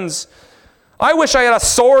friends. I wish I had a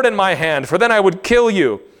sword in my hand, for then I would kill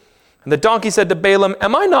you. And the donkey said to Balaam,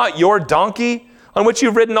 am I not your donkey, on which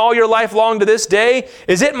you've ridden all your life long to this day?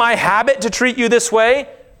 Is it my habit to treat you this way?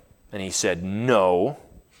 And he said, no.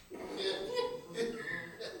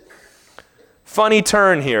 Funny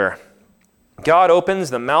turn here. God opens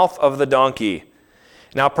the mouth of the donkey.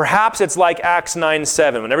 Now, perhaps it's like Acts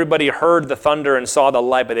 9:7, when everybody heard the thunder and saw the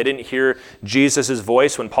light, but they didn't hear Jesus'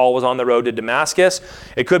 voice when Paul was on the road to Damascus.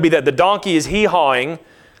 It could be that the donkey is hee-hawing,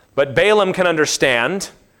 but Balaam can understand.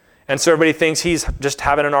 And so everybody thinks he's just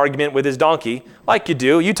having an argument with his donkey, like you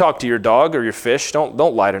do. You talk to your dog or your fish. Don't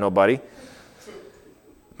lie to nobody.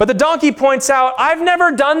 But the donkey points out, I've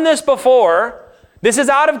never done this before. This is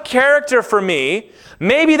out of character for me.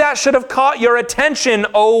 Maybe that should have caught your attention,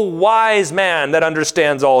 O wise man that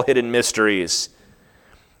understands all hidden mysteries.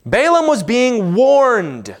 Balaam was being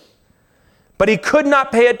warned, but he could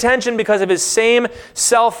not pay attention because of his same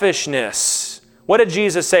selfishness. What did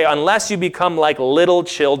Jesus say? Unless you become like little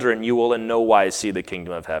children, you will in no wise see the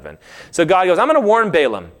kingdom of heaven. So God goes, I'm going to warn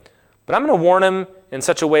Balaam, but I'm going to warn him in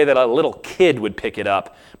such a way that a little kid would pick it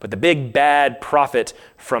up, but the big bad prophet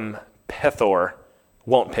from Pethor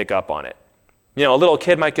won't pick up on it. You know, a little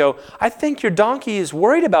kid might go, I think your donkey is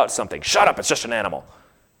worried about something. Shut up, it's just an animal.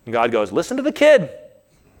 And God goes, listen to the kid.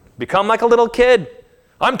 Become like a little kid.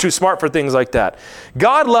 I'm too smart for things like that.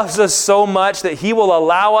 God loves us so much that he will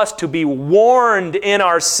allow us to be warned in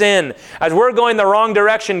our sin. As we're going the wrong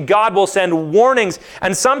direction, God will send warnings,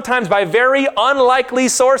 and sometimes by very unlikely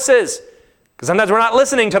sources. Because sometimes we're not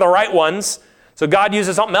listening to the right ones. So God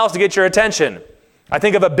uses something else to get your attention. I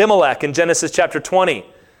think of Abimelech in Genesis chapter 20,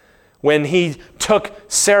 when he took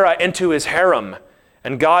Sarah into his harem,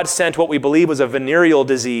 and God sent what we believe was a venereal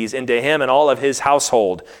disease into him and all of his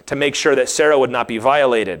household to make sure that Sarah would not be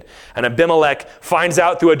violated. And Abimelech finds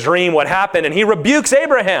out through a dream what happened, and he rebukes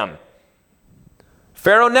Abraham.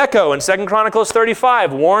 Pharaoh Necho in 2 Chronicles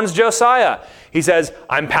 35 warns Josiah. He says,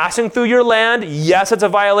 I'm passing through your land. Yes, it's a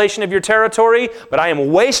violation of your territory, but I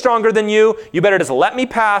am way stronger than you. You better just let me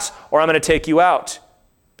pass, or I'm going to take you out.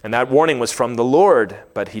 And that warning was from the Lord,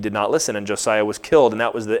 but he did not listen, and Josiah was killed, and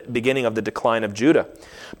that was the beginning of the decline of Judah.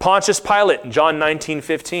 Pontius Pilate, in John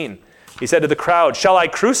 19:15, he said to the crowd, shall I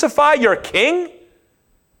crucify your king?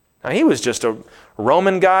 Now, he was just a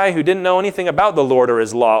Roman guy who didn't know anything about the Lord or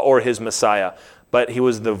his law or his Messiah, but he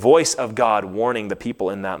was the voice of God warning the people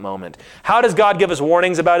in that moment. How does God give us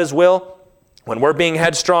warnings about his will when we're being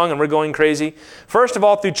headstrong and we're going crazy? First of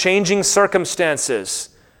all, through changing circumstances.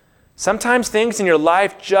 Sometimes things in your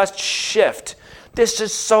life just shift. This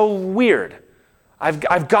is so weird.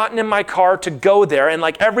 I've gotten in my car to go there, and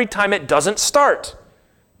like every time it doesn't start.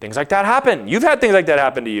 Things like that happen. You've had things like that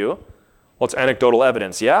happen to you. Well, it's anecdotal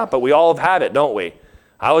evidence, yeah, but we all have had it, don't we?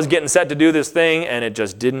 I was getting set to do this thing, and it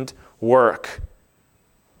just didn't work.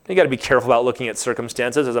 You got to be careful about looking at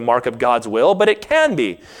circumstances as a mark of God's will, but it can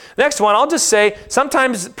be. Next one, I'll just say,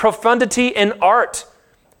 sometimes profundity in art.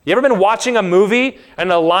 You ever been watching a movie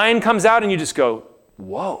and a line comes out and you just go,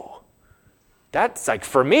 whoa, that's like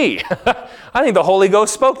for me. I think the Holy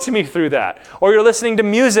Ghost spoke to me through that. Or you're listening to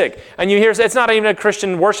music and you hear, it's not even a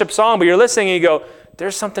Christian worship song, but you're listening and you go,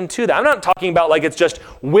 there's something to that. I'm not talking about like it's just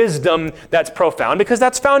wisdom that's profound, because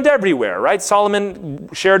that's found everywhere, right? Solomon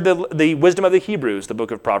shared the wisdom of the Hebrews, the book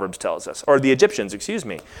of Proverbs tells us, or the Egyptians, excuse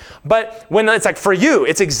me. But when it's like for you,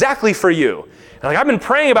 it's exactly for you. And like I've been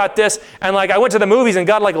praying about this, and like I went to the movies and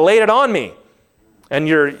God like laid it on me. And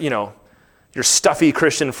you're Your stuffy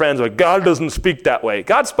Christian friends are like, God doesn't speak that way.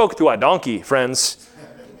 God spoke through a donkey, friends.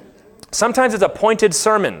 Sometimes it's a pointed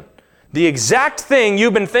sermon. The exact thing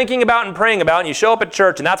you've been thinking about and praying about, and you show up at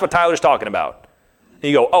church, and that's what Tyler's talking about. And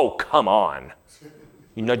you go, oh, come on.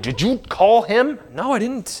 Did you call him? No, I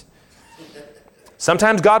didn't.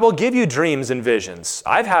 Sometimes God will give you dreams and visions.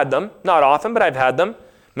 I've had them. Not often, but I've had them.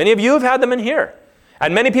 Many of you have had them in here.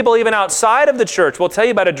 And many people even outside of the church will tell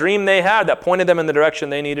you about a dream they had that pointed them in the direction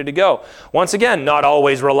they needed to go. Once again, not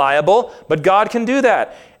always reliable, but God can do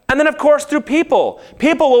that. And then, of course, through people.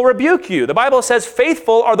 People will rebuke you. The Bible says,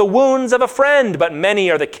 faithful are the wounds of a friend, but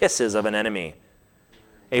many are the kisses of an enemy.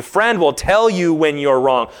 A friend will tell you when you're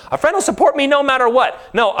wrong. A friend will support me no matter what.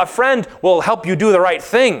 No, a friend will help you do the right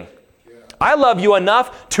thing. I love you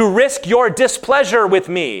enough to risk your displeasure with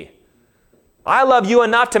me. I love you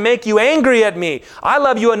enough to make you angry at me. I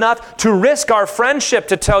love you enough to risk our friendship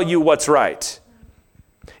to tell you what's right.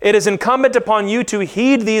 It is incumbent upon you to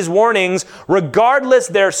heed these warnings regardless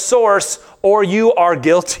their source, or you are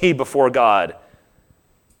guilty before God.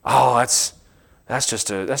 Oh, that's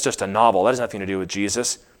just a novel. That has nothing to do with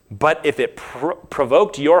Jesus. But if it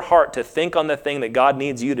provoked your heart to think on the thing that God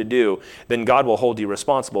needs you to do, then God will hold you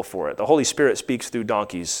responsible for it. The Holy Spirit speaks through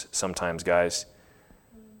donkeys sometimes, guys.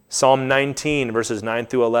 Psalm 19, verses 9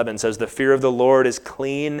 through 11 says, the fear of the Lord is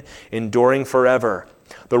clean, enduring forever.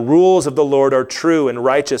 The rules of the Lord are true and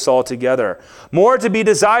righteous altogether. More to be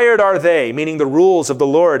desired are they, meaning the rules of the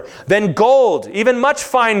Lord, than gold, even much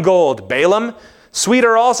fine gold. Balaam,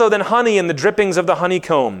 sweeter also than honey in the drippings of the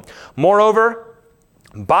honeycomb. Moreover,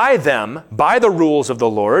 by them, by the rules of the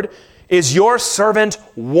Lord, is your servant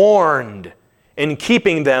warned. In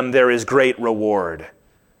keeping them there is great reward.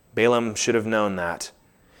 Balaam should have known that.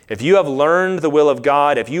 If you have learned the will of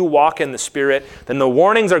God, if you walk in the Spirit, then the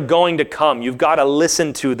warnings are going to come. You've got to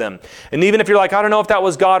listen to them. And even if you're like, I don't know if that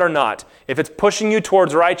was God or not, if it's pushing you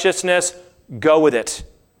towards righteousness, go with it.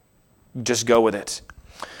 Just go with it.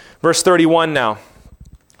 Verse 31 now.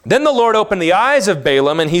 Then the Lord opened the eyes of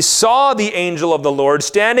Balaam, and he saw the angel of the Lord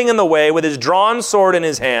standing in the way with his drawn sword in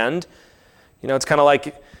his hand. You know, it's kind of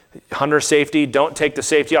like hunter safety. Don't take the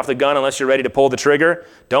safety off the gun unless you're ready to pull the trigger.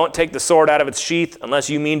 Don't take the sword out of its sheath unless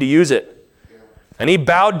you mean to use it. And he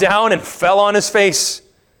bowed down and fell on his face.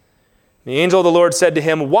 The angel of the Lord said to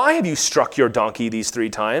him, why have you struck your donkey these 3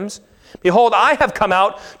 times? Behold, I have come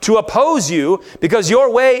out to oppose you because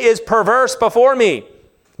your way is perverse before me.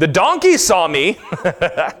 The donkey saw me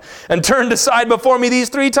and turned aside before me these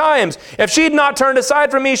 3 times. If she had not turned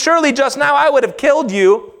aside from me, surely just now I would have killed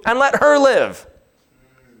you and let her live.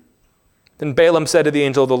 Then Balaam said to the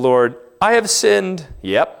angel of the Lord, I have sinned.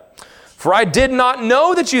 Yep. For I did not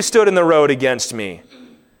know that you stood in the road against me.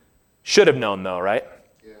 Should have known though, right?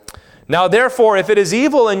 Yeah. Now therefore, if it is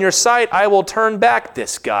evil in your sight, I will turn back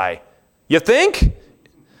this guy. You think?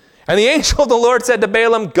 And the angel of the Lord said to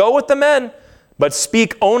Balaam, go with the men, but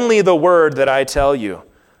speak only the word that I tell you.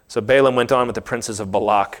 So Balaam went on with the princes of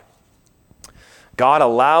Balak. God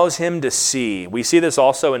allows him to see. We see this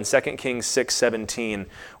also in 2 Kings 6:17,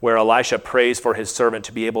 where Elisha prays for his servant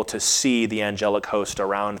to be able to see the angelic host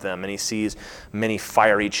around them, and he sees many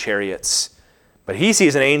fiery chariots. But he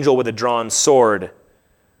sees an angel with a drawn sword.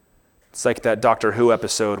 It's like that Doctor Who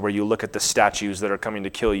episode where you look at the statues that are coming to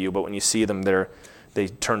kill you, but when you see them, they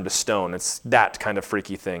turn to stone. It's that kind of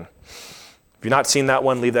freaky thing. If you've not seen that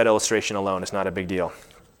one, leave that illustration alone. It's not a big deal.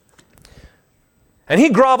 And he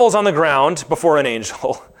grovels on the ground before an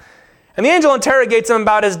angel. And the angel interrogates him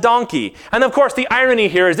about his donkey. And of course, the irony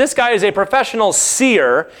here is this guy is a professional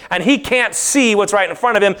seer, and he can't see what's right in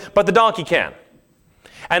front of him, but the donkey can.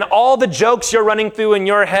 And all the jokes you're running through in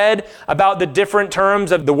your head about the different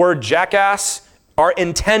terms of the word jackass are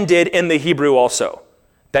intended in the Hebrew also.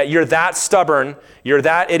 That you're that stubborn, you're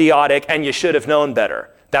that idiotic, and you should have known better.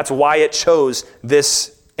 That's why it chose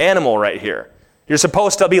this animal right here. You're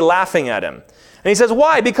supposed to be laughing at him. And he says,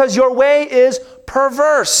 why? Because your way is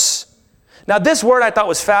perverse. Now this word I thought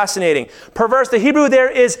was fascinating. Perverse, the Hebrew there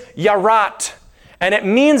is yarat. And it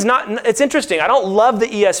means not, it's interesting, I don't love the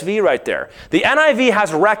ESV right there. The NIV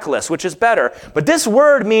has reckless, which is better. But this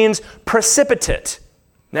word means precipitate.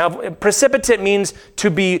 Now, precipitate means to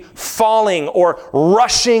be falling or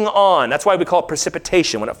rushing on. That's why we call it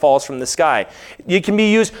precipitation when it falls from the sky. It can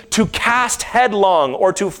be used to cast headlong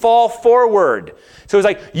or to fall forward. So it's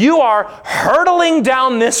like you are hurtling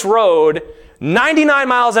down this road 99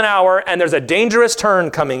 miles an hour and there's a dangerous turn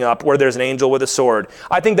coming up where there's an angel with a sword.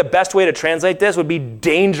 I think the best way to translate this would be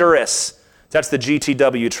dangerous. That's the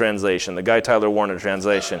GTW translation, the Guy Tyler Warner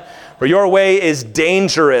translation. Where your way is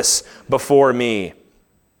dangerous before me.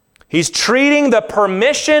 He's treating the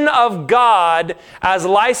permission of God as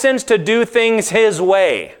license to do things his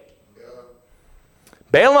way.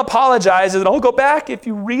 Balaam apologizes, and I'll go back if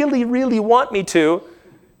you really, really want me to.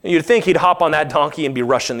 You'd think he'd hop on that donkey and be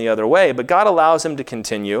rushing the other way, but God allows him to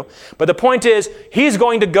continue. But the point is, he's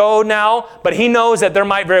going to go now, but he knows that there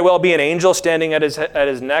might very well be an angel standing at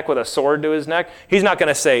his neck with a sword to his neck. He's not going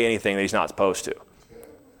to say anything that he's not supposed to.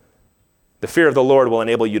 The fear of the Lord will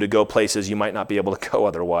enable you to go places you might not be able to go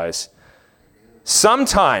otherwise.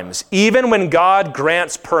 Sometimes, even when God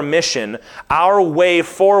grants permission, our way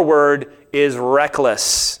forward is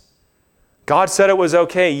reckless. God said it was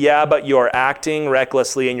okay, yeah, but you're acting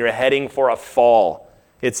recklessly and you're heading for a fall.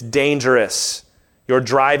 It's dangerous. You're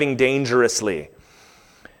driving dangerously.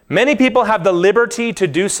 Many people have the liberty to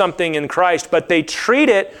do something in Christ, but they treat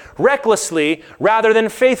it recklessly rather than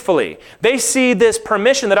faithfully. They see this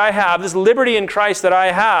permission that I have, this liberty in Christ that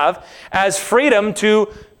I have, as freedom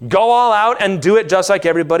to go all out and do it just like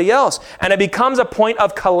everybody else. And it becomes a point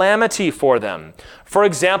of calamity for them. For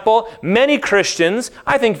example, many Christians,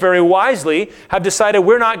 I think very wisely, have decided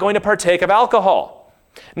we're not going to partake of alcohol.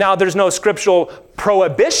 Now, there's no scriptural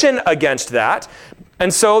prohibition against that.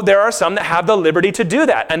 And so there are some that have the liberty to do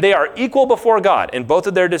that, and they are equal before God in both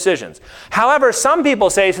of their decisions. However, some people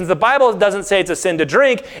say, since the Bible doesn't say it's a sin to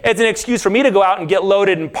drink, it's an excuse for me to go out and get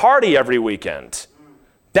loaded and party every weekend.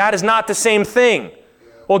 That is not the same thing.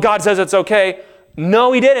 Well, God says it's okay.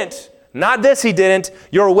 No, he didn't. Not this, he didn't.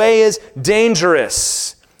 Your way is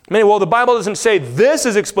dangerous. Well, the Bible doesn't say this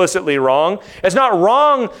is explicitly wrong. It's not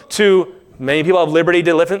wrong to... Many people have liberty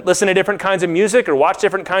to listen to different kinds of music or watch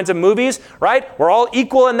different kinds of movies, right? We're all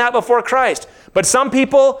equal in that before Christ. But some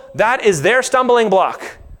people, that is their stumbling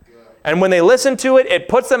block. And when they listen to it, it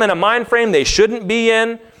puts them in a mind frame they shouldn't be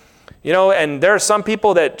in. And there are some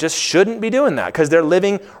people that just shouldn't be doing that because they're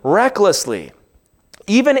living recklessly.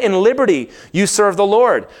 Even in liberty, you serve the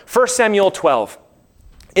Lord. 1 Samuel 12.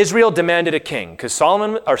 Israel demanded a king because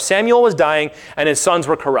Samuel was dying and his sons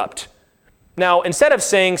were corrupt. Now, instead of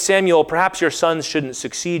saying, Samuel, perhaps your sons shouldn't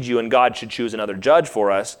succeed you and God should choose another judge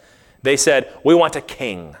for us, they said, we want a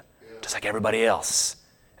king, just like everybody else.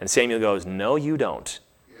 And Samuel goes, no, you don't.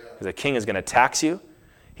 Because a king is going to tax you.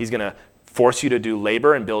 He's going to force you to do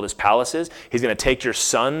labor and build his palaces. He's going to take your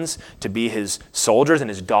sons to be his soldiers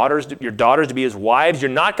and your daughters to be his wives.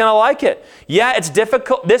 You're not going to like it. Yeah, it's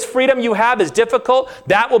difficult. This freedom you have is difficult.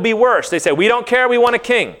 That will be worse. They say, we don't care. We want a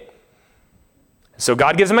king. So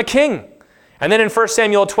God gives them a king. And then in 1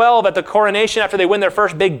 Samuel 12, at the coronation, after they win their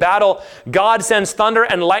first big battle, God sends thunder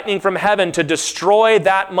and lightning from heaven to destroy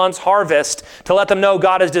that month's harvest, to let them know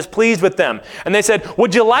God is displeased with them. And they said,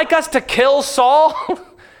 would you like us to kill Saul?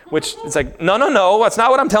 Which it's like, no, that's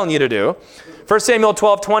not what I'm telling you to do. 1 Samuel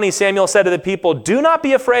 12:20, Samuel said to the people, do not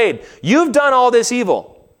be afraid. You've done all this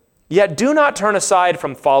evil. Yet do not turn aside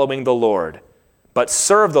from following the Lord, but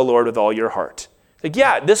serve the Lord with all your heart. Like,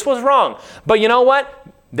 yeah, this was wrong. But you know what?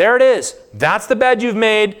 There it is. That's the bed you've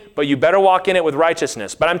made, but you better walk in it with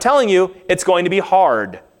righteousness. But I'm telling you, it's going to be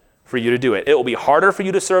hard for you to do it. It will be harder for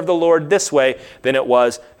you to serve the Lord this way than it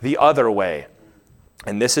was the other way.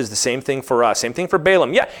 And this is the same thing for us. Same thing for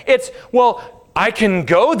Balaam. Yeah, I can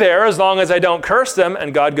go there as long as I don't curse them.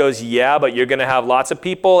 And God goes, yeah, but you're going to have lots of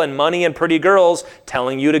people and money and pretty girls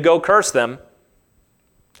telling you to go curse them.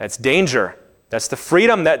 That's danger. That's the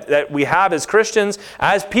freedom that we have as Christians,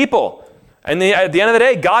 as people. And at the end of the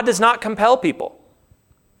day, God does not compel people.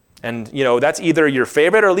 And, that's either your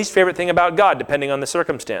favorite or least favorite thing about God, depending on the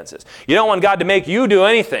circumstances. You don't want God to make you do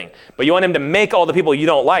anything, but you want him to make all the people you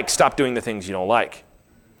don't like stop doing the things you don't like.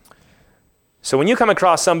 So when you come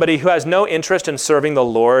across somebody who has no interest in serving the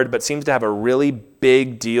Lord, but seems to have a really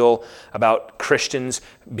big deal about Christians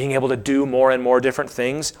being able to do more and more different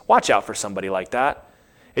things, watch out for somebody like that.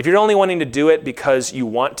 If you're only wanting to do it because you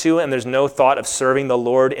want to and there's no thought of serving the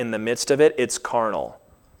Lord in the midst of it, it's carnal.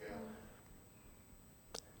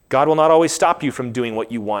 God will not always stop you from doing what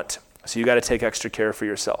you want, so you got to take extra care for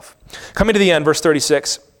yourself. Coming to the end, verse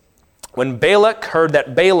 36. When Balak heard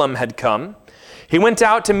that Balaam had come, he went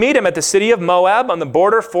out to meet him at the city of Moab on the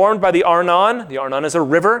border formed by the Arnon. The Arnon is a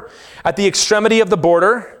river at the extremity of the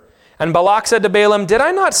border. And Balak said to Balaam, did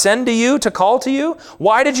I not send to you to call to you?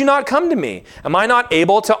 Why did you not come to me? Am I not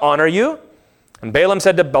able to honor you? And Balaam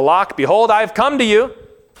said to Balak, behold, I have come to you.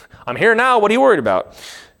 I'm here now. What are you worried about?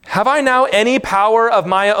 Have I now any power of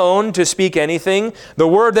my own to speak anything? The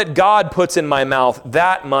word that God puts in my mouth,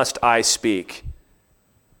 that must I speak.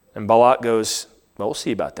 And Balak goes, well, we'll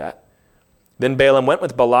see about that. Then Balaam went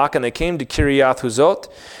with Balak, and they came to Kiriath Huzoth.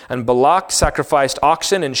 And Balak sacrificed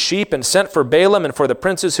oxen and sheep and sent for Balaam and for the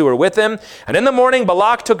princes who were with him. And in the morning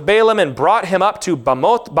Balak took Balaam and brought him up to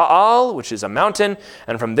Bamoth Baal, which is a mountain.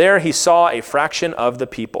 And from there he saw a fraction of the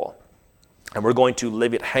people. And we're going to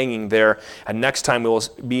leave it hanging there. And next time we will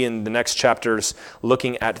be in the next chapters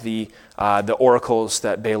looking at the oracles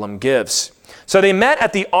that Balaam gives. So they met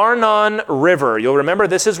at the Arnon River. You'll remember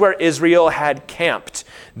this is where Israel had camped.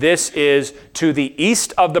 This is to the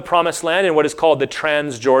east of the Promised Land in what is called the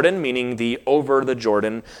Transjordan, meaning the over the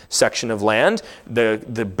Jordan section of land.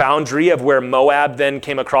 The boundary of where Moab then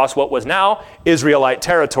came across what was now Israelite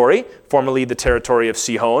territory, formerly the territory of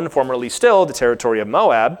Sihon, formerly still the territory of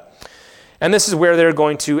Moab. And this is where they're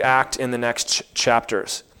going to act in the next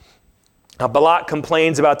chapters. Now, Balak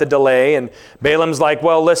complains about the delay, and Balaam's like,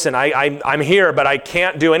 well, listen, I'm here, but I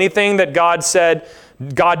can't do anything that God said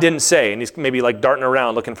God didn't say. And he's maybe like darting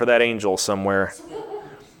around looking for that angel somewhere.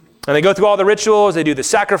 And they go through all the rituals. They do the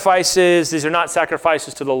sacrifices. These are not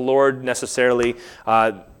sacrifices to the Lord necessarily.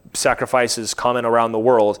 Sacrifices common around the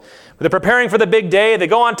world. But they're preparing for the big day. They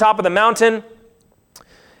go on top of the mountain,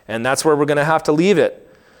 and that's where we're going to have to leave it.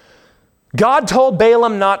 God told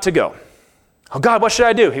Balaam not to go. Oh, God, what should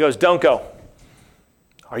I do? He goes, don't go.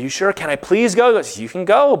 Are you sure? Can I please go? He goes, you can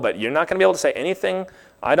go, but you're not going to be able to say anything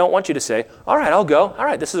I don't want you to say. All right, I'll go. All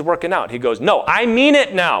right, this is working out. He goes, no, I mean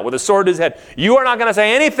it now, with a sword to his head. You are not going to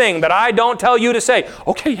say anything that I don't tell you to say.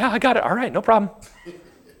 Okay, yeah, I got it. All right, no problem.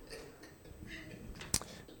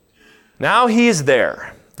 Now he's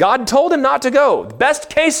there. God told him not to go. The best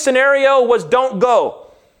case scenario was don't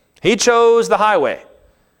go. He chose the highway.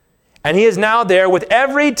 And he is now there with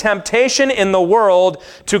every temptation in the world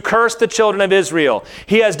to curse the children of Israel.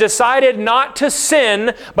 He has decided not to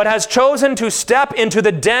sin, but has chosen to step into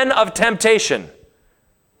the den of temptation.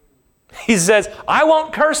 He says, I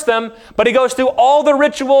won't curse them, but he goes through all the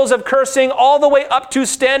rituals of cursing all the way up to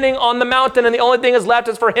standing on the mountain, and the only thing is left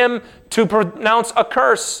is for him to pronounce a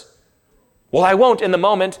curse. Well, I won't in the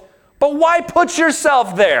moment, but why put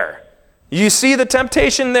yourself there? You see the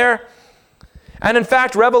temptation there? And in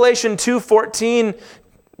fact, Revelation 2:14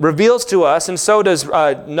 reveals to us, and so does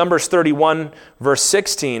Numbers 31, verse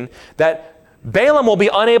 16, that Balaam will be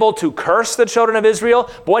unable to curse the children of Israel,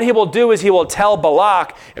 but what he will do is he will tell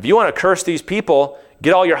Balak, if you want to curse these people,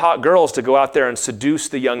 get all your hot girls to go out there and seduce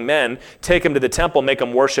the young men, take them to the temple, make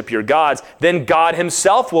them worship your gods, then God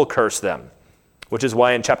himself will curse them. Which is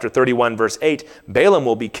why in chapter 31, verse 8, Balaam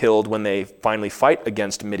will be killed when they finally fight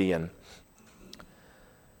against Midian.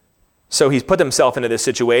 So he's put himself into this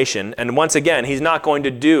situation, and once again, he's going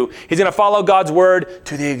to follow God's word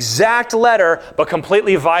to the exact letter, but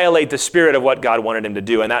completely violate the spirit of what God wanted him to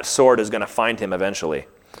do, and that sword is going to find him eventually.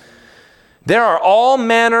 There are all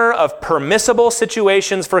manner of permissible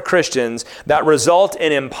situations for Christians that result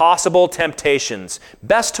in impossible temptations.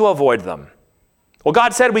 Best to avoid them. Well,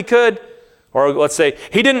 God said we could, or let's say,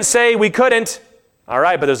 he didn't say we couldn't. All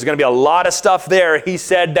right, but there's going to be a lot of stuff there he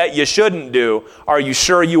said that you shouldn't do. Are you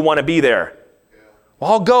sure you want to be there? Yeah.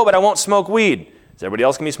 Well, I'll go, but I won't smoke weed. Is everybody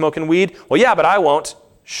else going to be smoking weed? Well, yeah, but I won't.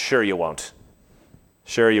 Sure you won't.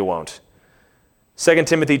 Sure you won't. 2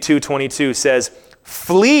 Timothy 2:22 says,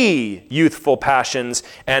 flee youthful passions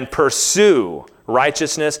and pursue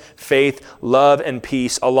righteousness, faith, love, and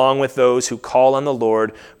peace, along with those who call on the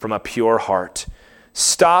Lord from a pure heart.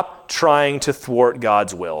 Stop trying to thwart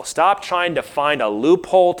God's will. Stop trying to find a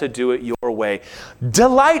loophole to do it your way.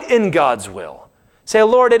 Delight in God's will. Say,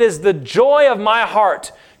 Lord, it is the joy of my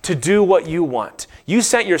heart to do what you want. You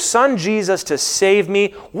sent your son Jesus to save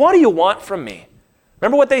me. What do you want from me?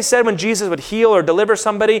 Remember what they said when Jesus would heal or deliver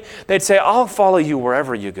somebody? They'd say, I'll follow you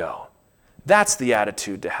wherever you go. That's the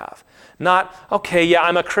attitude to have. Not, okay, yeah,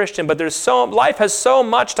 I'm a Christian, but life has so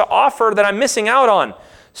much to offer that I'm missing out on.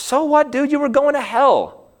 So what, dude? You were going to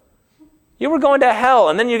hell. You were going to hell,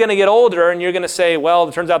 and then you're going to get older, and you're going to say, well,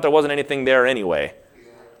 it turns out there wasn't anything there anyway.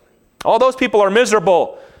 All those people are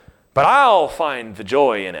miserable, but I'll find the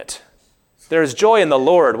joy in it. There's joy in the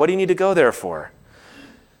Lord. What do you need to go there for?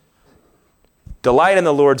 Delight in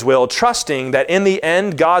the Lord's will, trusting that in the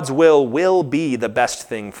end, God's will be the best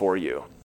thing for you.